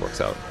see how this works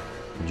out.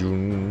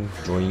 Join.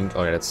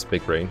 Oh yeah, that's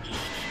big brain.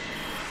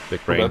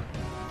 Big brain. Okay.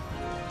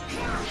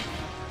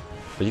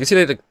 But you can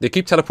see they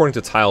keep teleporting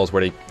to tiles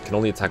where they can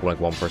only attack like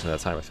one person at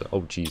a time. I feel.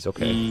 Oh, jeez.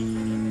 Okay.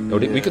 Oh,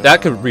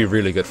 that could be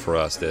really good for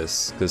us.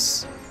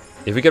 Because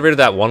if we get rid of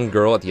that one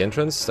girl at the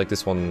entrance, like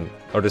this one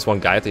or this one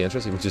guy at the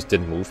entrance, he just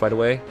didn't move, by the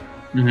way.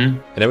 And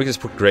then we can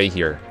just put Gray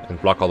here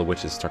and block all the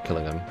witches, start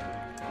killing them.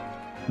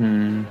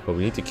 But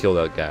we need to kill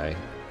that guy.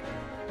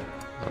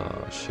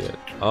 Oh shit.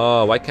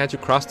 Oh, why can't you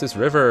cross this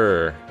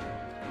river?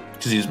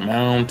 Because he's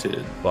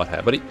mounted.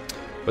 Butthead.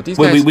 But these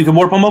guys... we can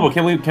warp him up, but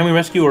can we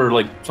rescue or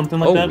like something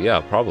like that? Oh yeah,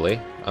 probably.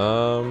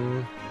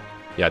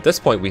 Yeah, at this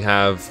point we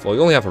have... Well, we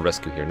only have a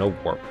rescue here. No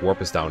warp.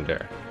 Warp is down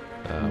there.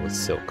 With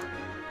Silk.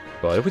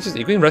 But if we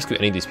can rescue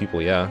any of these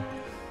people, yeah.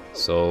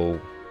 So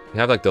we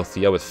have like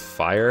Delthea with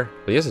fire,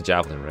 but he has a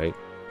javelin, right?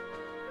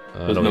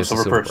 No, he has a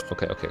silver first.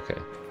 Okay.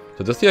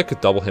 So Delthea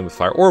could double him with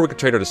fire, or we could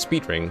trade her the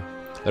speed ring,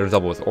 let her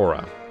double with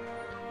aura.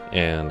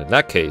 And in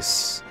that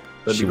case,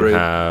 she would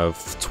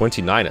have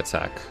 29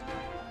 attack,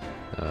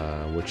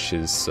 which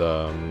is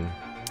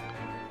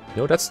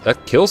that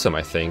kills him,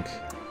 I think.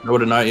 No,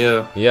 would it not?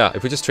 Yeah. Yeah,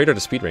 if we just trade her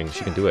the speed ring,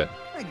 she can do it.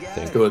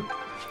 Let's do it.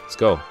 Let's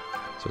go.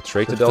 So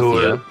trade to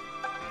Delthea.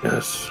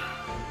 Yes.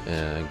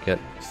 And get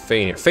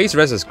Faye here. Faye's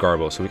res is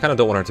Garbo, so we kind of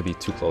don't want her to be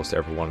too close to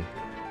everyone.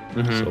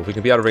 So if we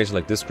can be out of range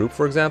like this group,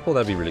 for example,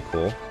 that'd be really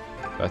cool.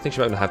 But I think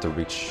she might have to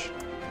reach...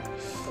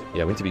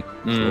 Yeah, we need to be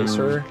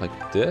closer,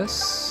 like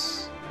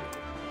this.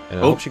 And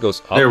I hope she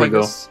goes up, there we I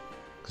go. guess.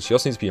 Because she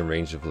also needs to be in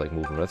range of like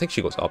movement. I think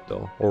she goes up,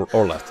 though.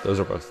 Or left. Those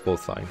are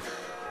both fine.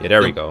 Yeah,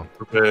 there we go.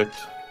 Perfect.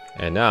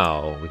 And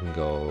now we can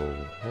go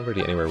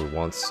already anywhere we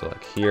want. So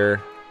like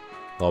here.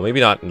 Well, maybe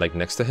not like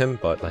next to him,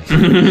 but like...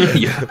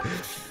 Yeah.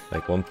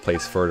 Like one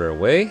place further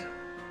away.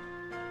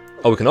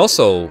 Oh, we can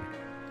also...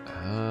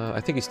 I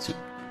think he's too...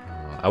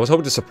 I was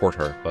hoping to support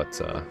her, but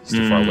he's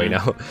too far away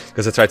now.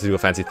 Because I tried to do a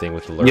fancy thing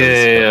with the lures.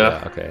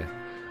 Yeah. Okay.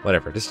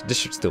 Whatever. This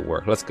should still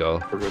work. Let's go.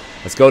 Perfect.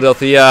 Let's go,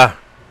 Delthea.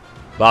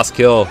 Last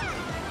kill.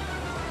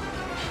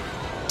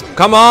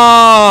 Come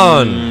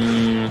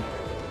on!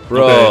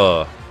 Bro.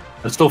 Okay.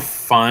 It's still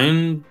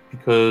fine,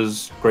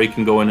 because Gray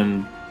can go in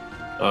and...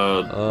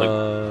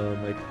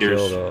 like...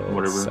 Pierce,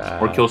 whatever.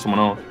 Sad. Or kill someone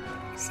else.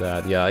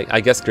 Sad. Yeah,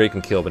 I guess Gray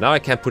can kill, but now I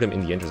can't put him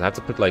in the entrance. I have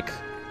to put like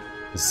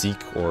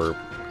Zeke or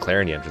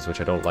Claire in the entrance, which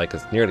I don't like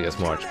nearly as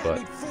much. But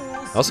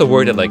I'm also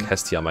worried that like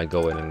Hestia might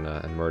go in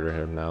and murder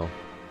him now,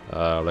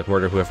 like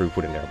murder whoever we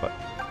put in there. But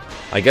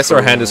I guess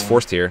our hand is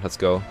forced here. Let's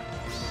go.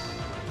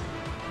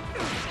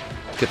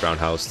 Get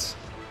roundhoused.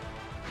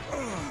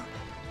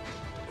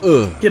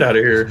 Ugh. Get out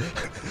of here.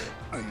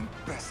 I'm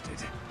bested.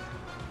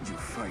 You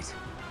fight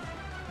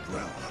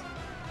well.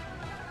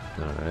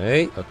 All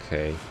right.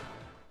 Okay.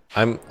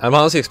 I'm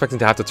honestly expecting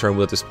to have to turn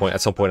wheel at this point, at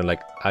some point, and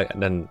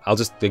then I'll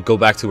just go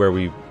back to where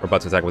we were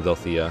about to attack with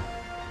Delthea.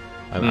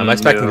 I'm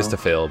expecting this to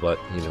fail, but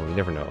you know, you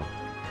never know.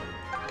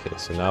 Okay,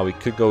 so now we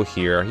could go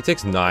here. He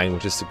takes 9,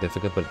 which is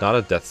significant, but not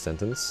a death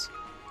sentence.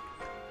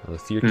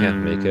 Delthea can't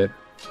make it.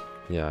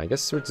 Yeah, I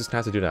guess we're just gonna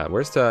have to do that.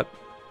 Where's that?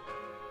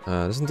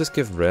 Doesn't this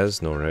give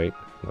res? No, right?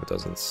 No, it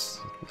doesn't.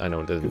 I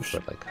know it doesn't,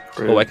 but like,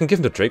 oh, I can give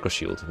him the Draco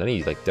shield, and then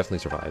he like definitely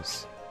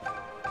survives.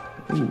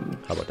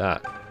 How about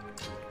that?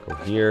 Go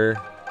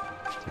here.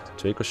 Take the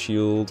Draco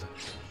shield,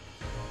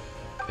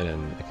 and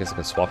then I guess I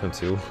can swap him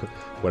too,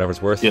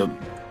 whatever's worth. Yep.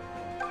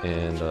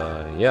 And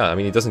yeah, I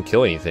mean he doesn't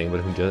kill anything,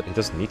 but he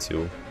doesn't need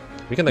to.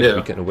 We can like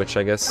weaken a witch,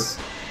 I guess.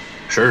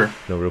 Sure.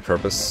 No real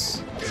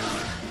purpose.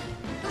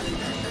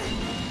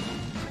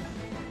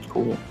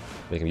 Cool.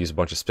 They can use a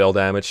bunch of spell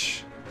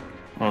damage.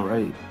 All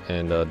right.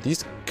 And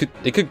these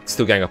could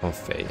still gang up on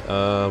Faye.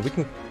 We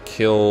can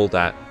kill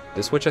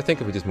this witch, I think,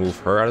 if we just move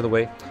her out of the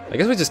way. I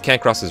guess we just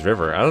can't cross this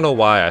river. I don't know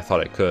why I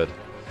thought I could.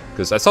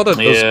 Because I saw that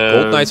those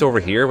Gold Knights over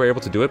here were able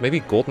to do it.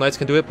 Maybe Gold Knights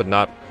can do it, but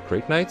not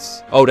Great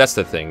Knights? Oh, that's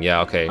the thing.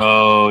 Yeah, okay.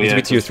 Oh, yeah. Needs to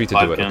be tier 3 to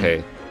do it. Okay.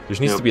 There just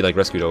needs to be, like,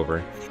 rescued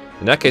over.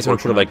 In that case, I'm going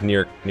to put it, like,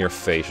 near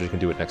Faye, so she can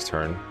do it next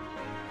turn.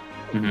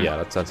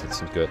 Yeah, that seems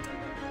good.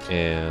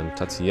 And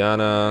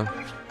Tatiana...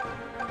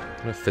 I'm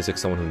going to physics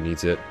someone who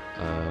needs it.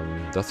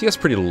 Delthea's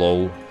pretty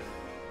low.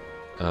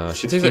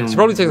 She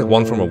probably takes, like,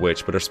 1 from a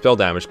witch, but her spell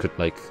damage could,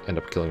 like, end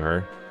up killing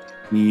her.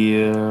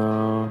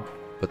 Yeah.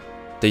 But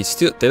they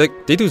do,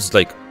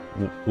 like,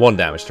 1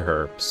 damage to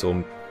her,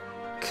 so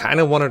kind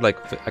of want to like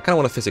I kind of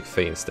want to physic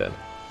Faye instead,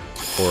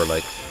 or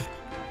like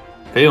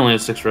Faye only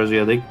has 6 res.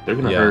 Yeah, they're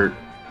gonna hurt.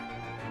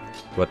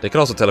 But they can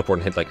also teleport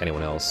and hit like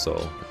anyone else,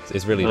 so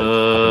it's really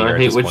like I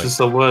hate witches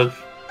so much.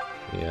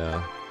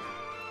 Yeah.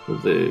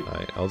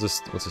 Alright,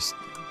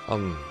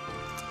 I'm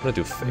gonna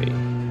do Faye.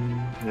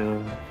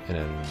 Yeah. And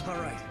then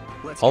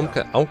Alm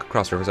can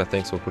cross rivers, I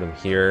think, so we'll put him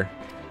here.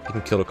 He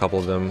can kill a couple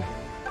of them.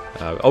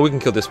 We can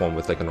kill this one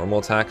with like a normal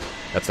attack.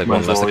 That's like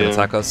one less that can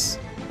attack us.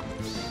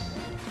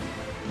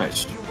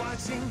 Nice.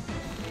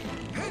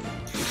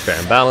 Fair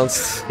and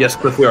balanced. Yes,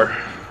 Cliff, we are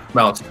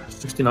balanced.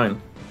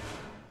 69.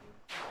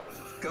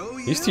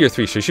 He's tier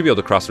 3, so you should be able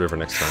to cross the river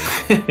next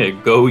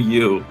time. Go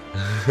you.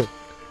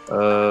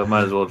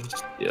 Might as well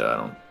just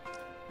I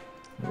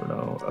don't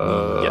know.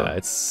 Yeah,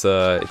 it's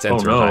end turn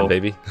time,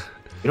 baby.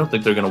 You don't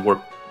think they're gonna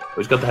work?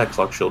 We just got the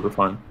Hexlock shield. We're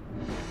fine.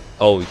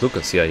 Oh,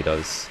 Lucas, yeah, he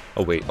does.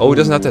 Oh, wait. Oh, he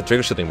doesn't have that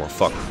Draco Shield anymore.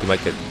 Fuck. He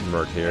might get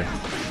murdered here.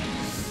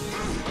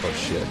 Oh,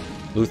 shit.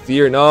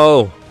 Luthier,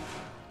 no!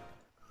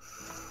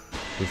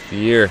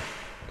 Luthier.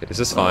 Okay, this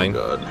is fine.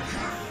 Oh, God.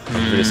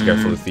 I'm really scared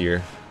for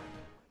Luthier.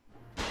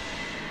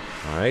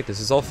 Alright, this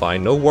is all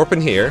fine. No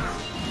warping here.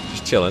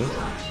 Just chilling.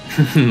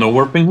 No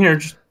warping here.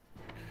 Just...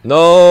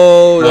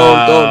 No!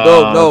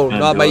 No,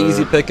 not my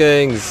easy it.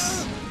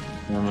 pickings.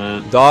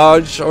 Damn it.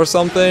 Dodge or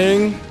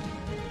something?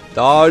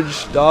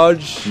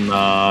 Dodge.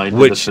 Nah,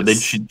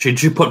 Witches.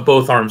 She put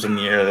both arms in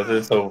the air.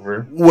 It's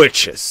over.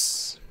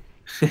 Witches.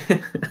 I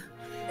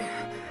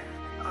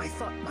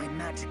thought my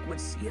magic would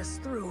see us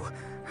through.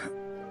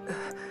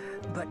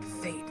 But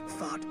fate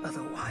thought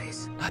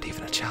otherwise. Not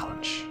even a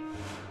challenge.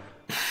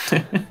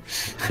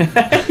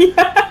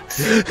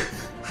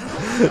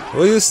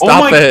 Will you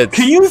stop it?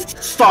 Can you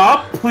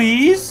stop,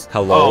 please?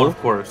 Hello? Oh, of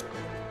course.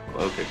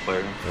 Okay,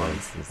 Claire.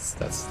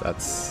 That's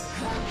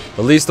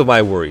the least of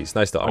my worries.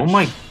 Nice dodge. Oh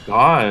my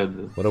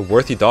god. What a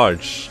worthy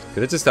dodge.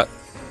 Could have just got...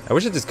 I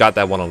wish I just got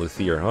that one on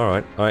Luthier.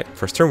 Alright.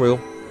 First turn wheel.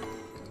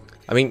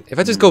 I mean, if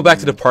I just go back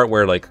to the part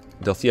where, like,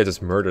 Delthea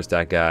just murders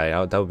that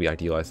guy, that would be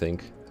ideal, I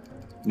think.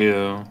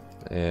 Yeah.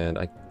 And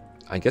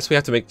I guess we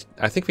have to make...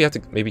 I think we have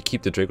to maybe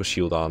keep the Draco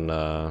Shield on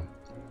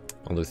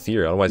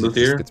Luthier. Otherwise it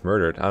just gets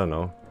murdered. I don't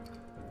know.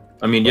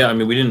 I mean, yeah,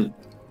 we didn't...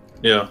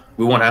 Yeah,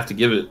 we won't have to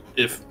give it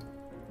if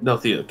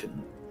Delthea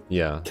can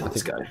kill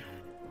this guy.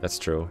 That's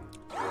true.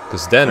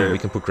 Because then we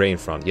can put Gray in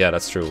front. Yeah,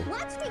 that's true.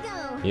 Let's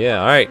go. Yeah,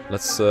 alright.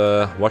 Let's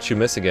watch you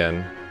miss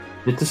again.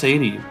 Hit this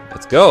 80.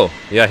 Let's go.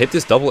 Yeah, hit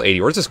this double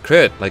 80. Or just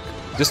crit. Like,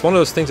 just one of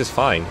those things is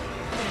fine.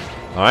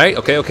 Alright,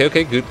 okay.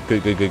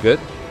 Good.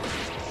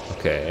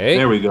 Okay.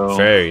 There we go.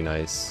 Very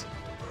nice.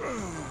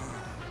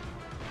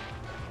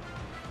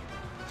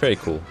 Very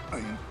cool. I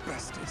am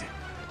bested.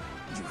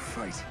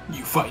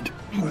 You fight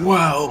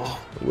well.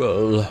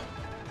 Well.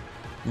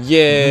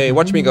 Yay,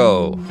 watch me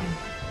go.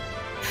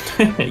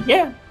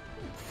 Yeah.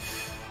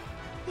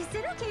 Is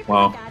it okay for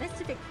Wow. the goddess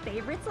to pick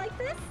favorites like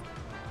this?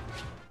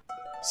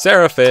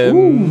 Seraphim.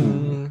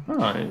 Ooh,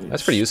 nice.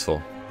 That's pretty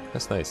useful.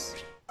 That's nice.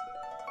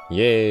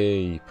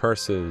 Yay,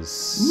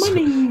 purses.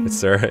 Money.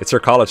 it's her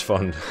college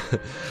fund.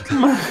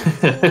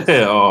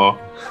 Oh,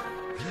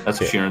 that's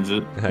what she earns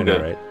it. I know,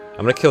 right?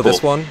 I'm gonna kill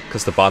this one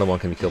because the bottom one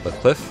can be killed by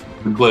Cliff.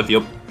 Cliff,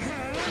 yep.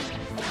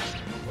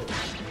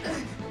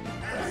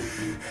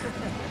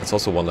 That's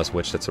also one less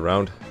witch that's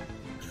around.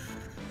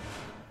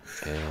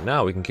 And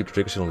now we can keep the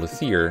Draco Shield on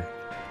Luthier,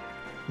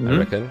 I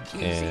reckon.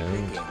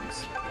 And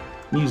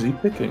Easy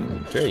picking.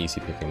 very easy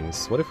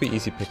pickings. What if we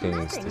easy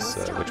pickings this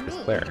witch with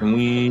Claire? Can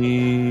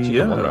we? Keep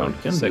Yeah, them all around.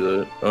 we can Sick. do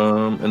that.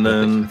 And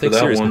then I think for that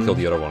Sirius one, can kill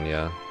the other one,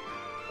 yeah.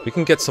 We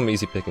can get some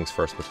easy pickings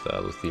first with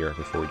Luthier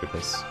before we do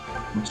this.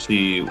 let's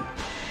see.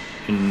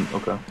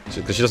 Okay.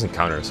 Because she doesn't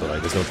counter, so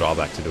like, there's no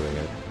drawback to doing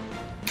it.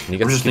 And you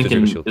get I'm to just keep the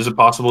thinking, Draco Shield. is it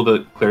possible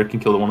that Claire can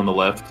kill the one on the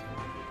left,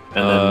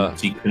 and then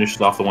Zeke finishes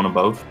off the one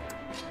above?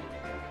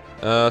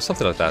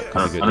 Something like that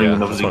could be good, I don't yeah. even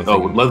know if That's Zeke. what I'm Oh,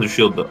 thinking. with leather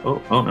shield.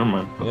 Oh, never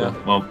mind. Okay. Yeah.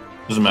 Well,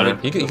 doesn't matter.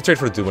 You can trade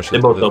for the Duma They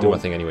Shield, both the double. Duma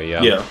thing anyway,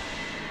 yeah. Yeah.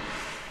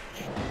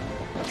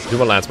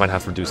 Duma Lance might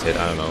have reduced hit,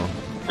 I don't know.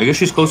 I guess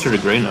she's closer to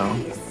Grey now.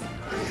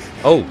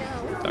 Oh!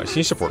 Is she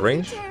in support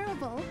range?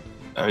 Terrible.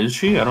 Is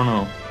she? I don't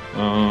know.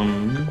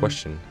 Good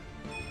question.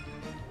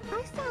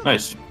 I found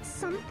Nice.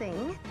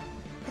 something,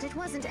 but it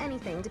wasn't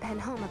anything to pen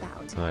home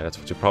about. Alright, that's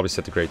what you probably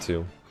set the grade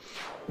to.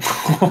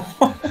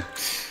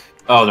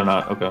 Oh, they're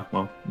not. Okay,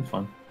 well, it's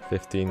fine.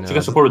 15. She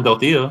got support with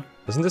Delthea.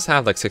 Doesn't this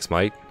have like 6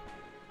 might?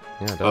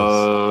 Yeah, it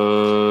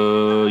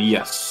does.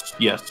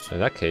 Yes. In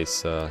that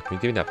case, can you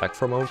give me that back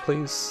for a moment,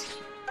 please?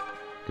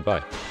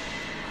 Goodbye.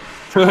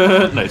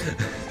 Nice.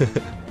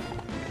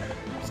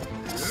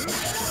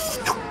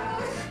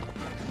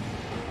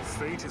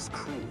 Fate is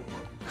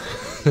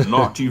cruel.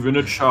 Not even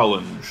a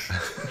challenge.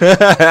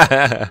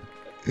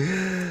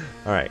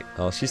 Alright,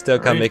 well, she still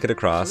can't make it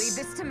across.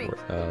 Leave this to me.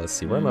 Let's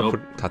see, where am I Nope.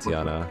 put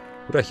Tatiana?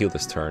 Who do I heal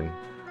this turn?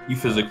 You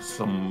physics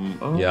some.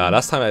 Yeah,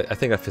 last time I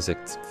think I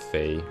physicked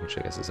Faye, which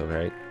I guess is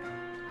alright.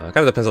 Kind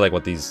of depends on like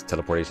what these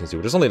teleportations do.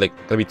 There's only like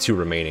gonna be 2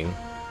 remaining.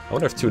 I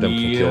wonder if 2 of them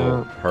can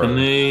kill her. Can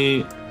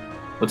they?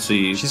 Let's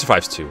see. She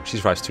survives 2. She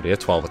survives 2. They have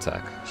 12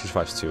 attack. She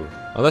survives 2.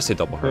 Unless they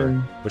double her.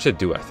 Which they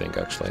do, I think,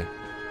 actually.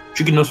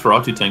 She can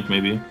Nosferatu tank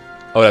maybe.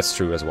 Oh, that's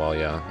true as well,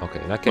 yeah.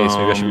 Okay, in that case,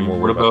 maybe I should be more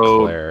What worried about about-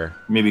 Claire.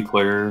 Maybe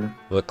Claire.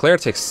 Well, Claire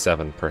takes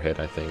 7 per hit,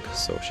 I think,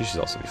 so she should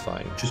also be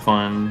fine. She's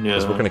fine. Yeah.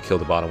 Because we're gonna kill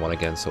the bottom one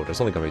again, so there's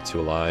only gonna be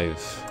 2 alive.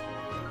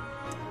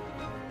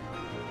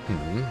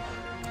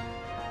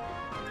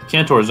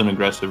 Cantor isn't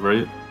aggressive,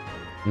 right?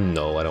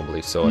 No, I don't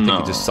believe so. I think he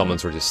just No.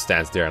 summons or just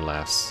stands there and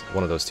laughs.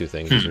 One of those 2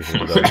 things is usually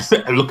what he does.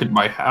 Look at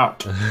my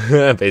hat.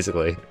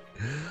 Basically.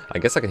 I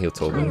guess I can heal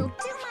I'll Tobin. do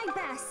my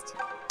best.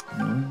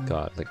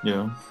 God, like,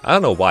 Yeah. I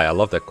don't know why, I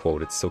love that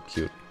quote, it's so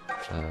cute.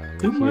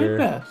 Do my here.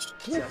 best.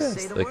 Just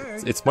say the Like,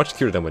 word. it's much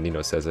cuter than when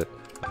Nino says it.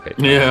 Okay.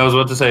 Yeah, I was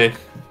about to say.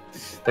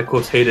 That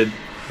quote's hated.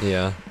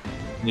 Yeah.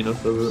 You know,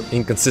 so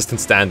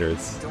Inconsistent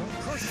standards. Don't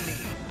push me.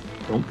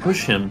 don't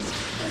push him.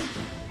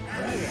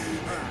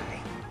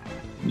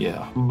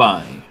 Yeah.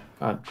 Bye.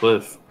 God,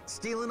 Cliff.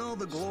 Stealing all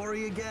the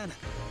glory again.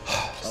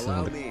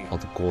 All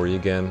the glory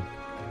again.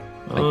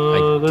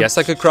 I guess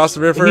I could cross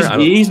the river.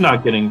 He's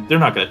not getting. They're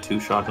not gonna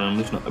two-shot him.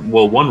 There's not,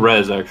 well, one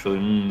res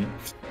actually.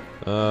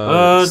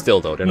 Still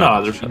though, they're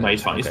not. No,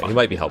 he's fine. He's fine. He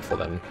might be helpful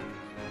then.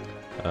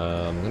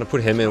 I'm gonna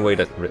put him in a way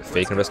to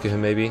fake and rescue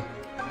him maybe.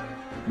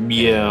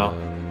 Yeah.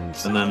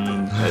 And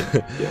then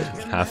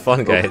have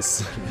fun,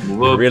 guys.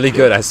 You're really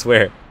good, I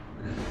swear.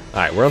 All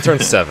right, we're on turn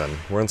 7.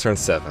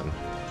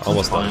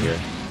 Almost done here.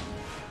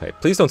 Okay,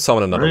 please don't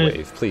summon another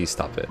wave. Please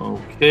stop it.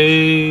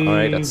 Okay. All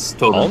right,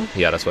 that's Alm?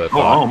 Yeah, that's what I thought.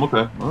 Oh, Alm,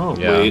 okay. Oh,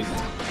 yeah. Wait.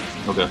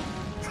 Okay.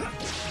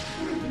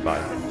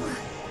 Bye.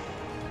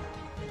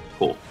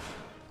 Cool.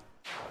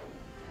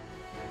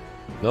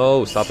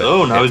 No, stop it.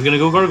 Oh, now he's gonna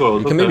go gargoyle.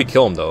 You can maybe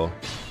kill him though.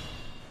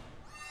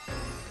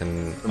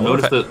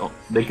 Notice that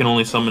they can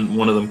only summon,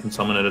 one of them can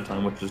summon at a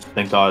time, which is,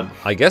 thank God.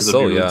 I guess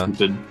so, yeah.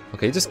 Stupid.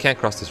 Okay, you just can't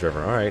cross this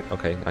river. Alright,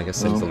 okay. I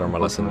guess I need to learn my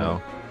lesson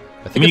now.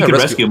 I think you can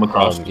rescue him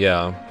across.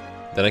 Yeah.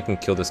 Then I can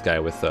kill this guy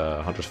with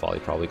Hunter's Folly,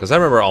 probably. Because I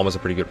remember Alm has a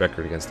pretty good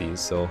record against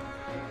these, so...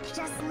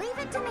 Just leave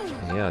it to me.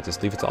 Yeah,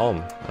 just leave it to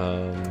Alm.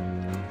 I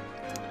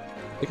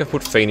think I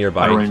put Faye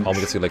nearby. Alm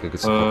gets like a good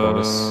support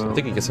bonus. I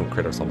think he gets some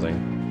crit or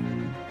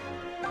something.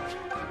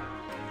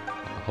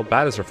 How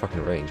bad is her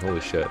fucking range? Holy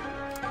shit.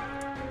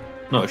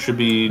 No, it should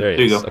be... There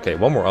you go. Okay,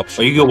 one more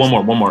option. Oh, you go one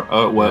more.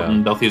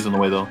 Well, Delphia's in the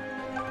way, though.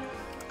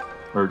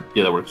 Or,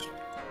 yeah, that works.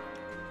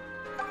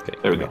 Okay,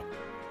 there we go.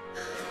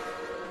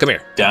 Come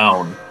here.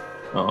 Down.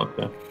 Oh,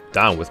 okay.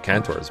 Down with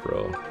Cantors,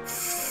 bro.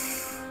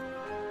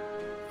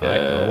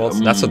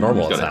 That's a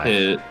normal attack.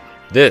 Hit.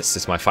 This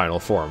is my final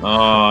form.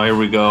 Oh, here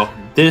we go.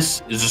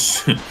 This is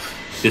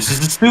a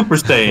Super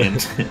Saiyan.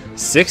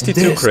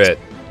 62 crit.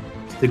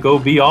 To go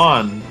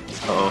beyond.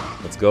 Uh-oh.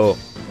 Let's go.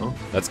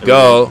 Let's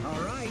go.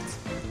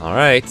 All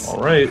right.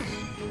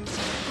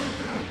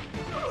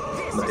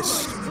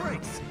 Nice.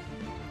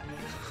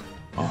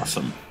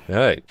 Awesome. All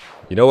right.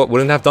 You know what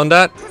wouldn't have done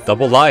that?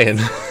 Double Lion.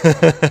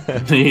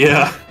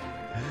 Yeah.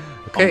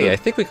 Okay, I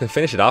think we can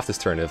finish it off this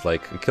turn if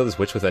like we kill this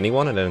witch with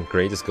anyone and then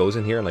Gray just goes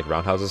in here and like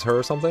roundhouses her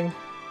or something.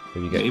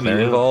 Maybe get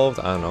Claire involved.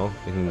 I don't know.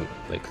 We can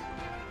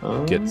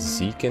like get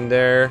Zeke in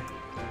there.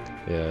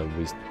 Yeah,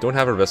 we don't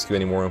have a rescue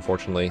anymore,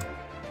 unfortunately.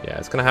 Yeah,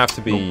 it's gonna have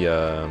to be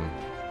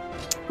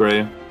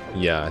Gray.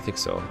 Yeah, I think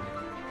so.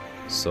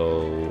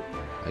 So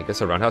I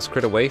guess a roundhouse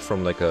crit away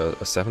from like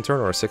a 7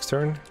 turn or a 6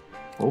 turn.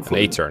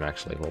 Hopefully. An 8 turn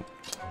actually. Well,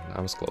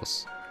 that was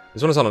close.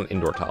 This one is on an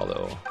indoor tile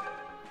though.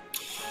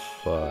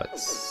 But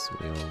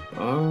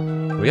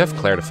we have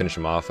Claire to finish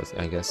him off,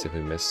 I guess, if we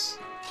miss.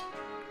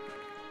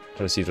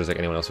 Trying to see if there's like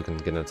anyone else who can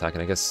get an attack,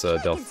 and I guess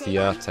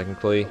Delphia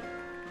technically.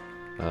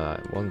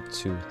 1,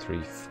 2,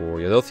 3,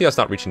 4. Yeah, Delphia's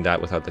not reaching that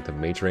without like the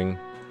majoring.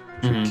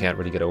 We can't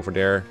really get over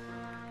there.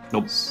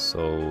 Nope.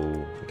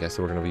 So I guess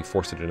we're gonna be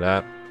forced to do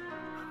that.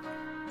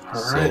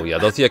 So yeah,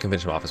 Delphia can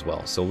finish him off as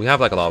well. So we have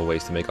like a lot of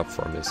ways to make up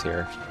for a miss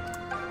here.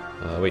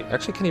 Wait,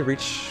 actually, can he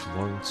reach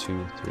 1,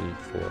 2, 3,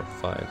 4,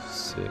 5,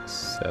 6,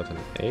 7,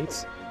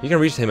 8? You can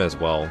reach him as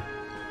well.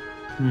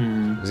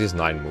 Because he has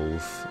 9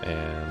 move,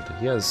 and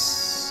he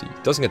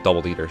doesn't get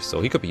doubled either,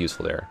 so he could be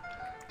useful there.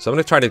 So I'm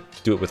gonna try to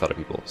do it with other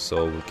people.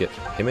 So we'll get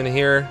him in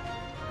here.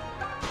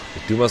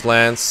 Get Duma's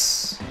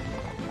Lance.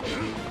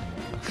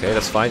 Okay,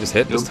 that's fine. Just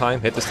hit this time.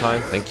 Hit this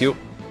time. Thank you.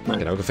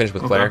 Okay, now we can finish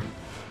with Claire.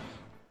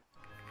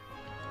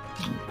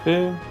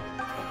 Okay.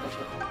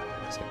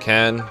 So I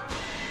can.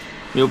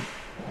 Yep.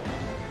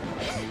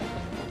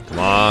 Come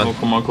on. Oh,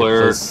 come on,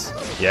 Claire.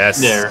 Yes.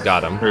 There.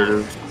 Got him. There it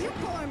is.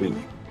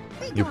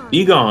 You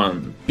be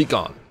gone. Be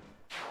gone.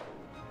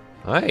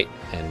 Alright.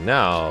 And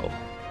now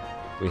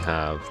we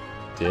have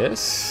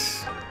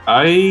this.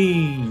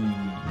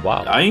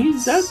 Wow.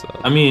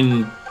 I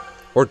mean.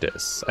 Or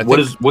this. What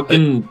does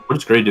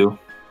Gray do?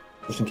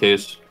 Just in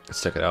case.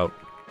 Let's check it out.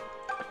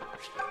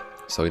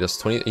 So he does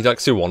 20. He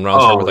likes to do 1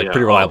 round with like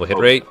pretty reliable hit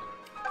rate.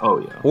 Oh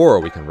yeah. Or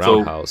we can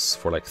roundhouse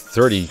for like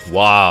 30.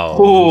 Wow.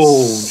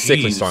 Oh,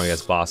 sickly strong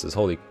against bosses.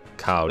 Holy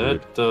cow,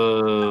 dude.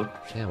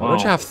 Yeah, why don't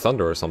you have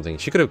Thunder or something?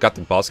 She could have got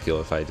the boss kill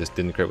if I just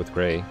didn't crit with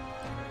Gray.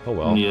 Oh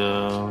well.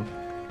 Yeah.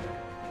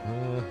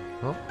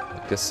 Well,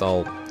 I guess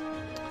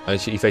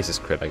he faces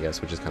crit, I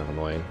guess, which is kind of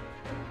annoying.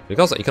 You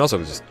can also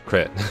just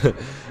crit.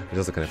 Which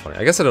is kind of funny.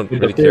 I guess I don't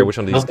really care which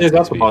one of these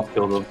got the boss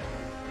kill though.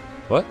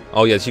 What?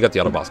 Oh yeah, she got the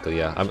auto boss kill.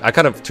 Yeah, I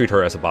kind of treat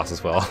her as a boss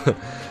as well.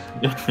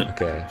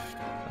 Okay.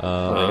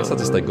 I guess I'll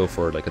just like go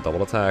for like a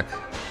double attack.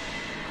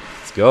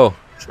 Let's go.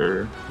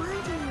 Sure. Why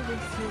do you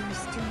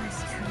refuse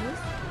Duma's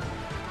truth?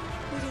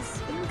 It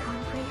is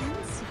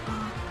incomprehensible.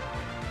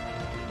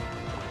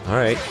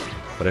 Alright.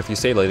 But if you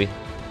say, lady.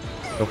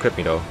 Don't crit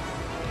me though.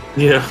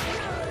 Yeah.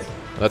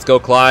 Let's go,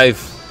 Clive.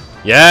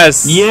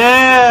 Yes!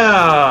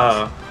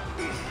 Yeah!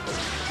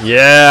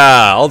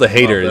 Yeah! All the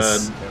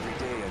haters. Every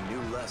day a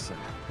new lesson.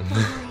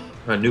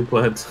 A new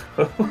plant.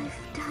 I've done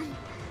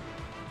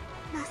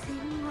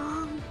nothing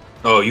wrong.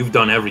 Oh, you've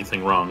done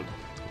everything wrong.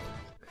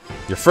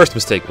 Your first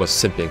mistake was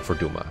simping for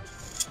Duma.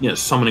 Yeah,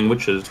 summoning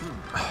witches.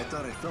 I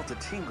thought I felt a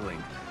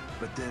tingling,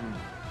 but then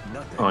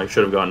Nothing. Oh, I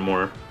should have gotten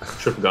more.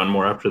 Should have gotten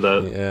more after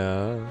that.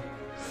 Yeah.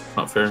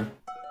 Not fair.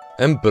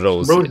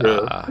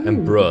 Ambrosia.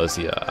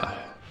 Ambrosia.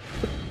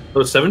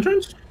 Oh, 7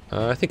 turns?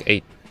 I think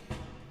 8.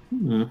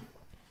 Hmm.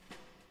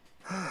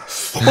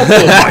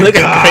 Look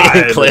at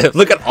Great Cliff.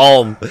 Look at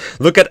Alm.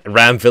 Look at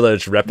Ram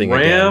Village repping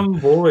Ram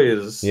again.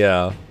 boys.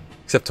 Yeah.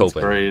 Except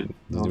Tobin. Great.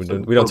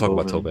 We don't talk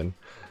about Tobin.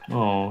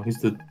 Oh,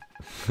 he's the.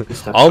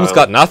 Alm's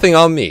got nothing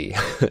on me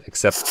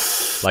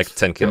except like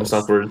 10 kills.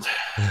 Upwards.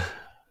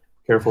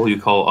 Careful, you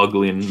call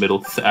ugly in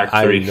middle act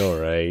 3. I know,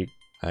 right?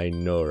 I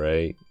know,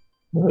 right?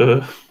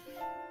 Ugh.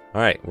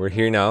 All right, we're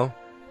here now,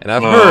 and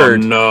I've Oh,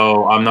 heard.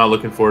 no, I'm not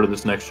looking forward to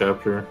this next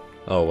chapter.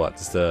 Oh, what?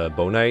 It's the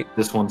Bow Knight?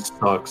 This one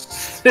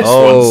sucks. This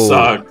one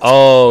sucks.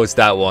 Oh, it's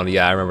that one.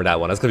 Yeah, I remember that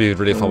one. That's gonna be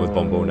really fun with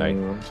Bow Knight.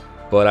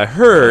 But I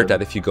heard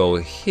that if you go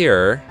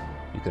here,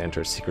 you can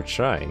enter a secret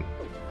shrine.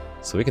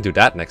 So we can do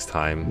that next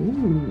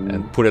time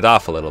and put it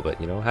off a little bit,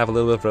 you know, have a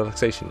little bit of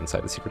relaxation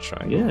inside the secret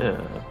shrine. Yeah.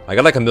 I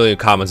got like a million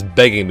comments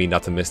begging me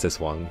not to miss this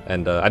one,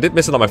 and I did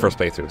miss it on my first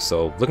playthrough,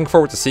 so looking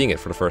forward to seeing it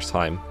for the first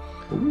time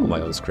on my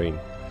own screen.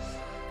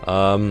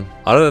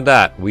 Other than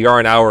that, we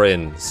are an hour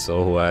in,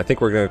 so I think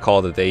we're gonna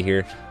call it a day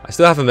here. I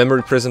still have a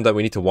memory prism that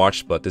we need to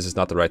watch, but this is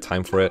not the right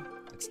time for it.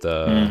 It's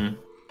the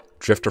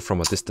Drifter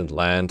from a Distant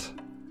Land.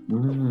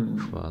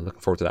 Looking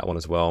forward to that one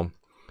as well.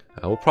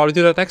 We'll probably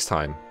do that next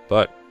time,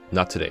 but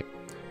not today.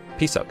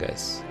 Peace out,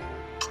 guys.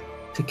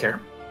 Take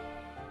care.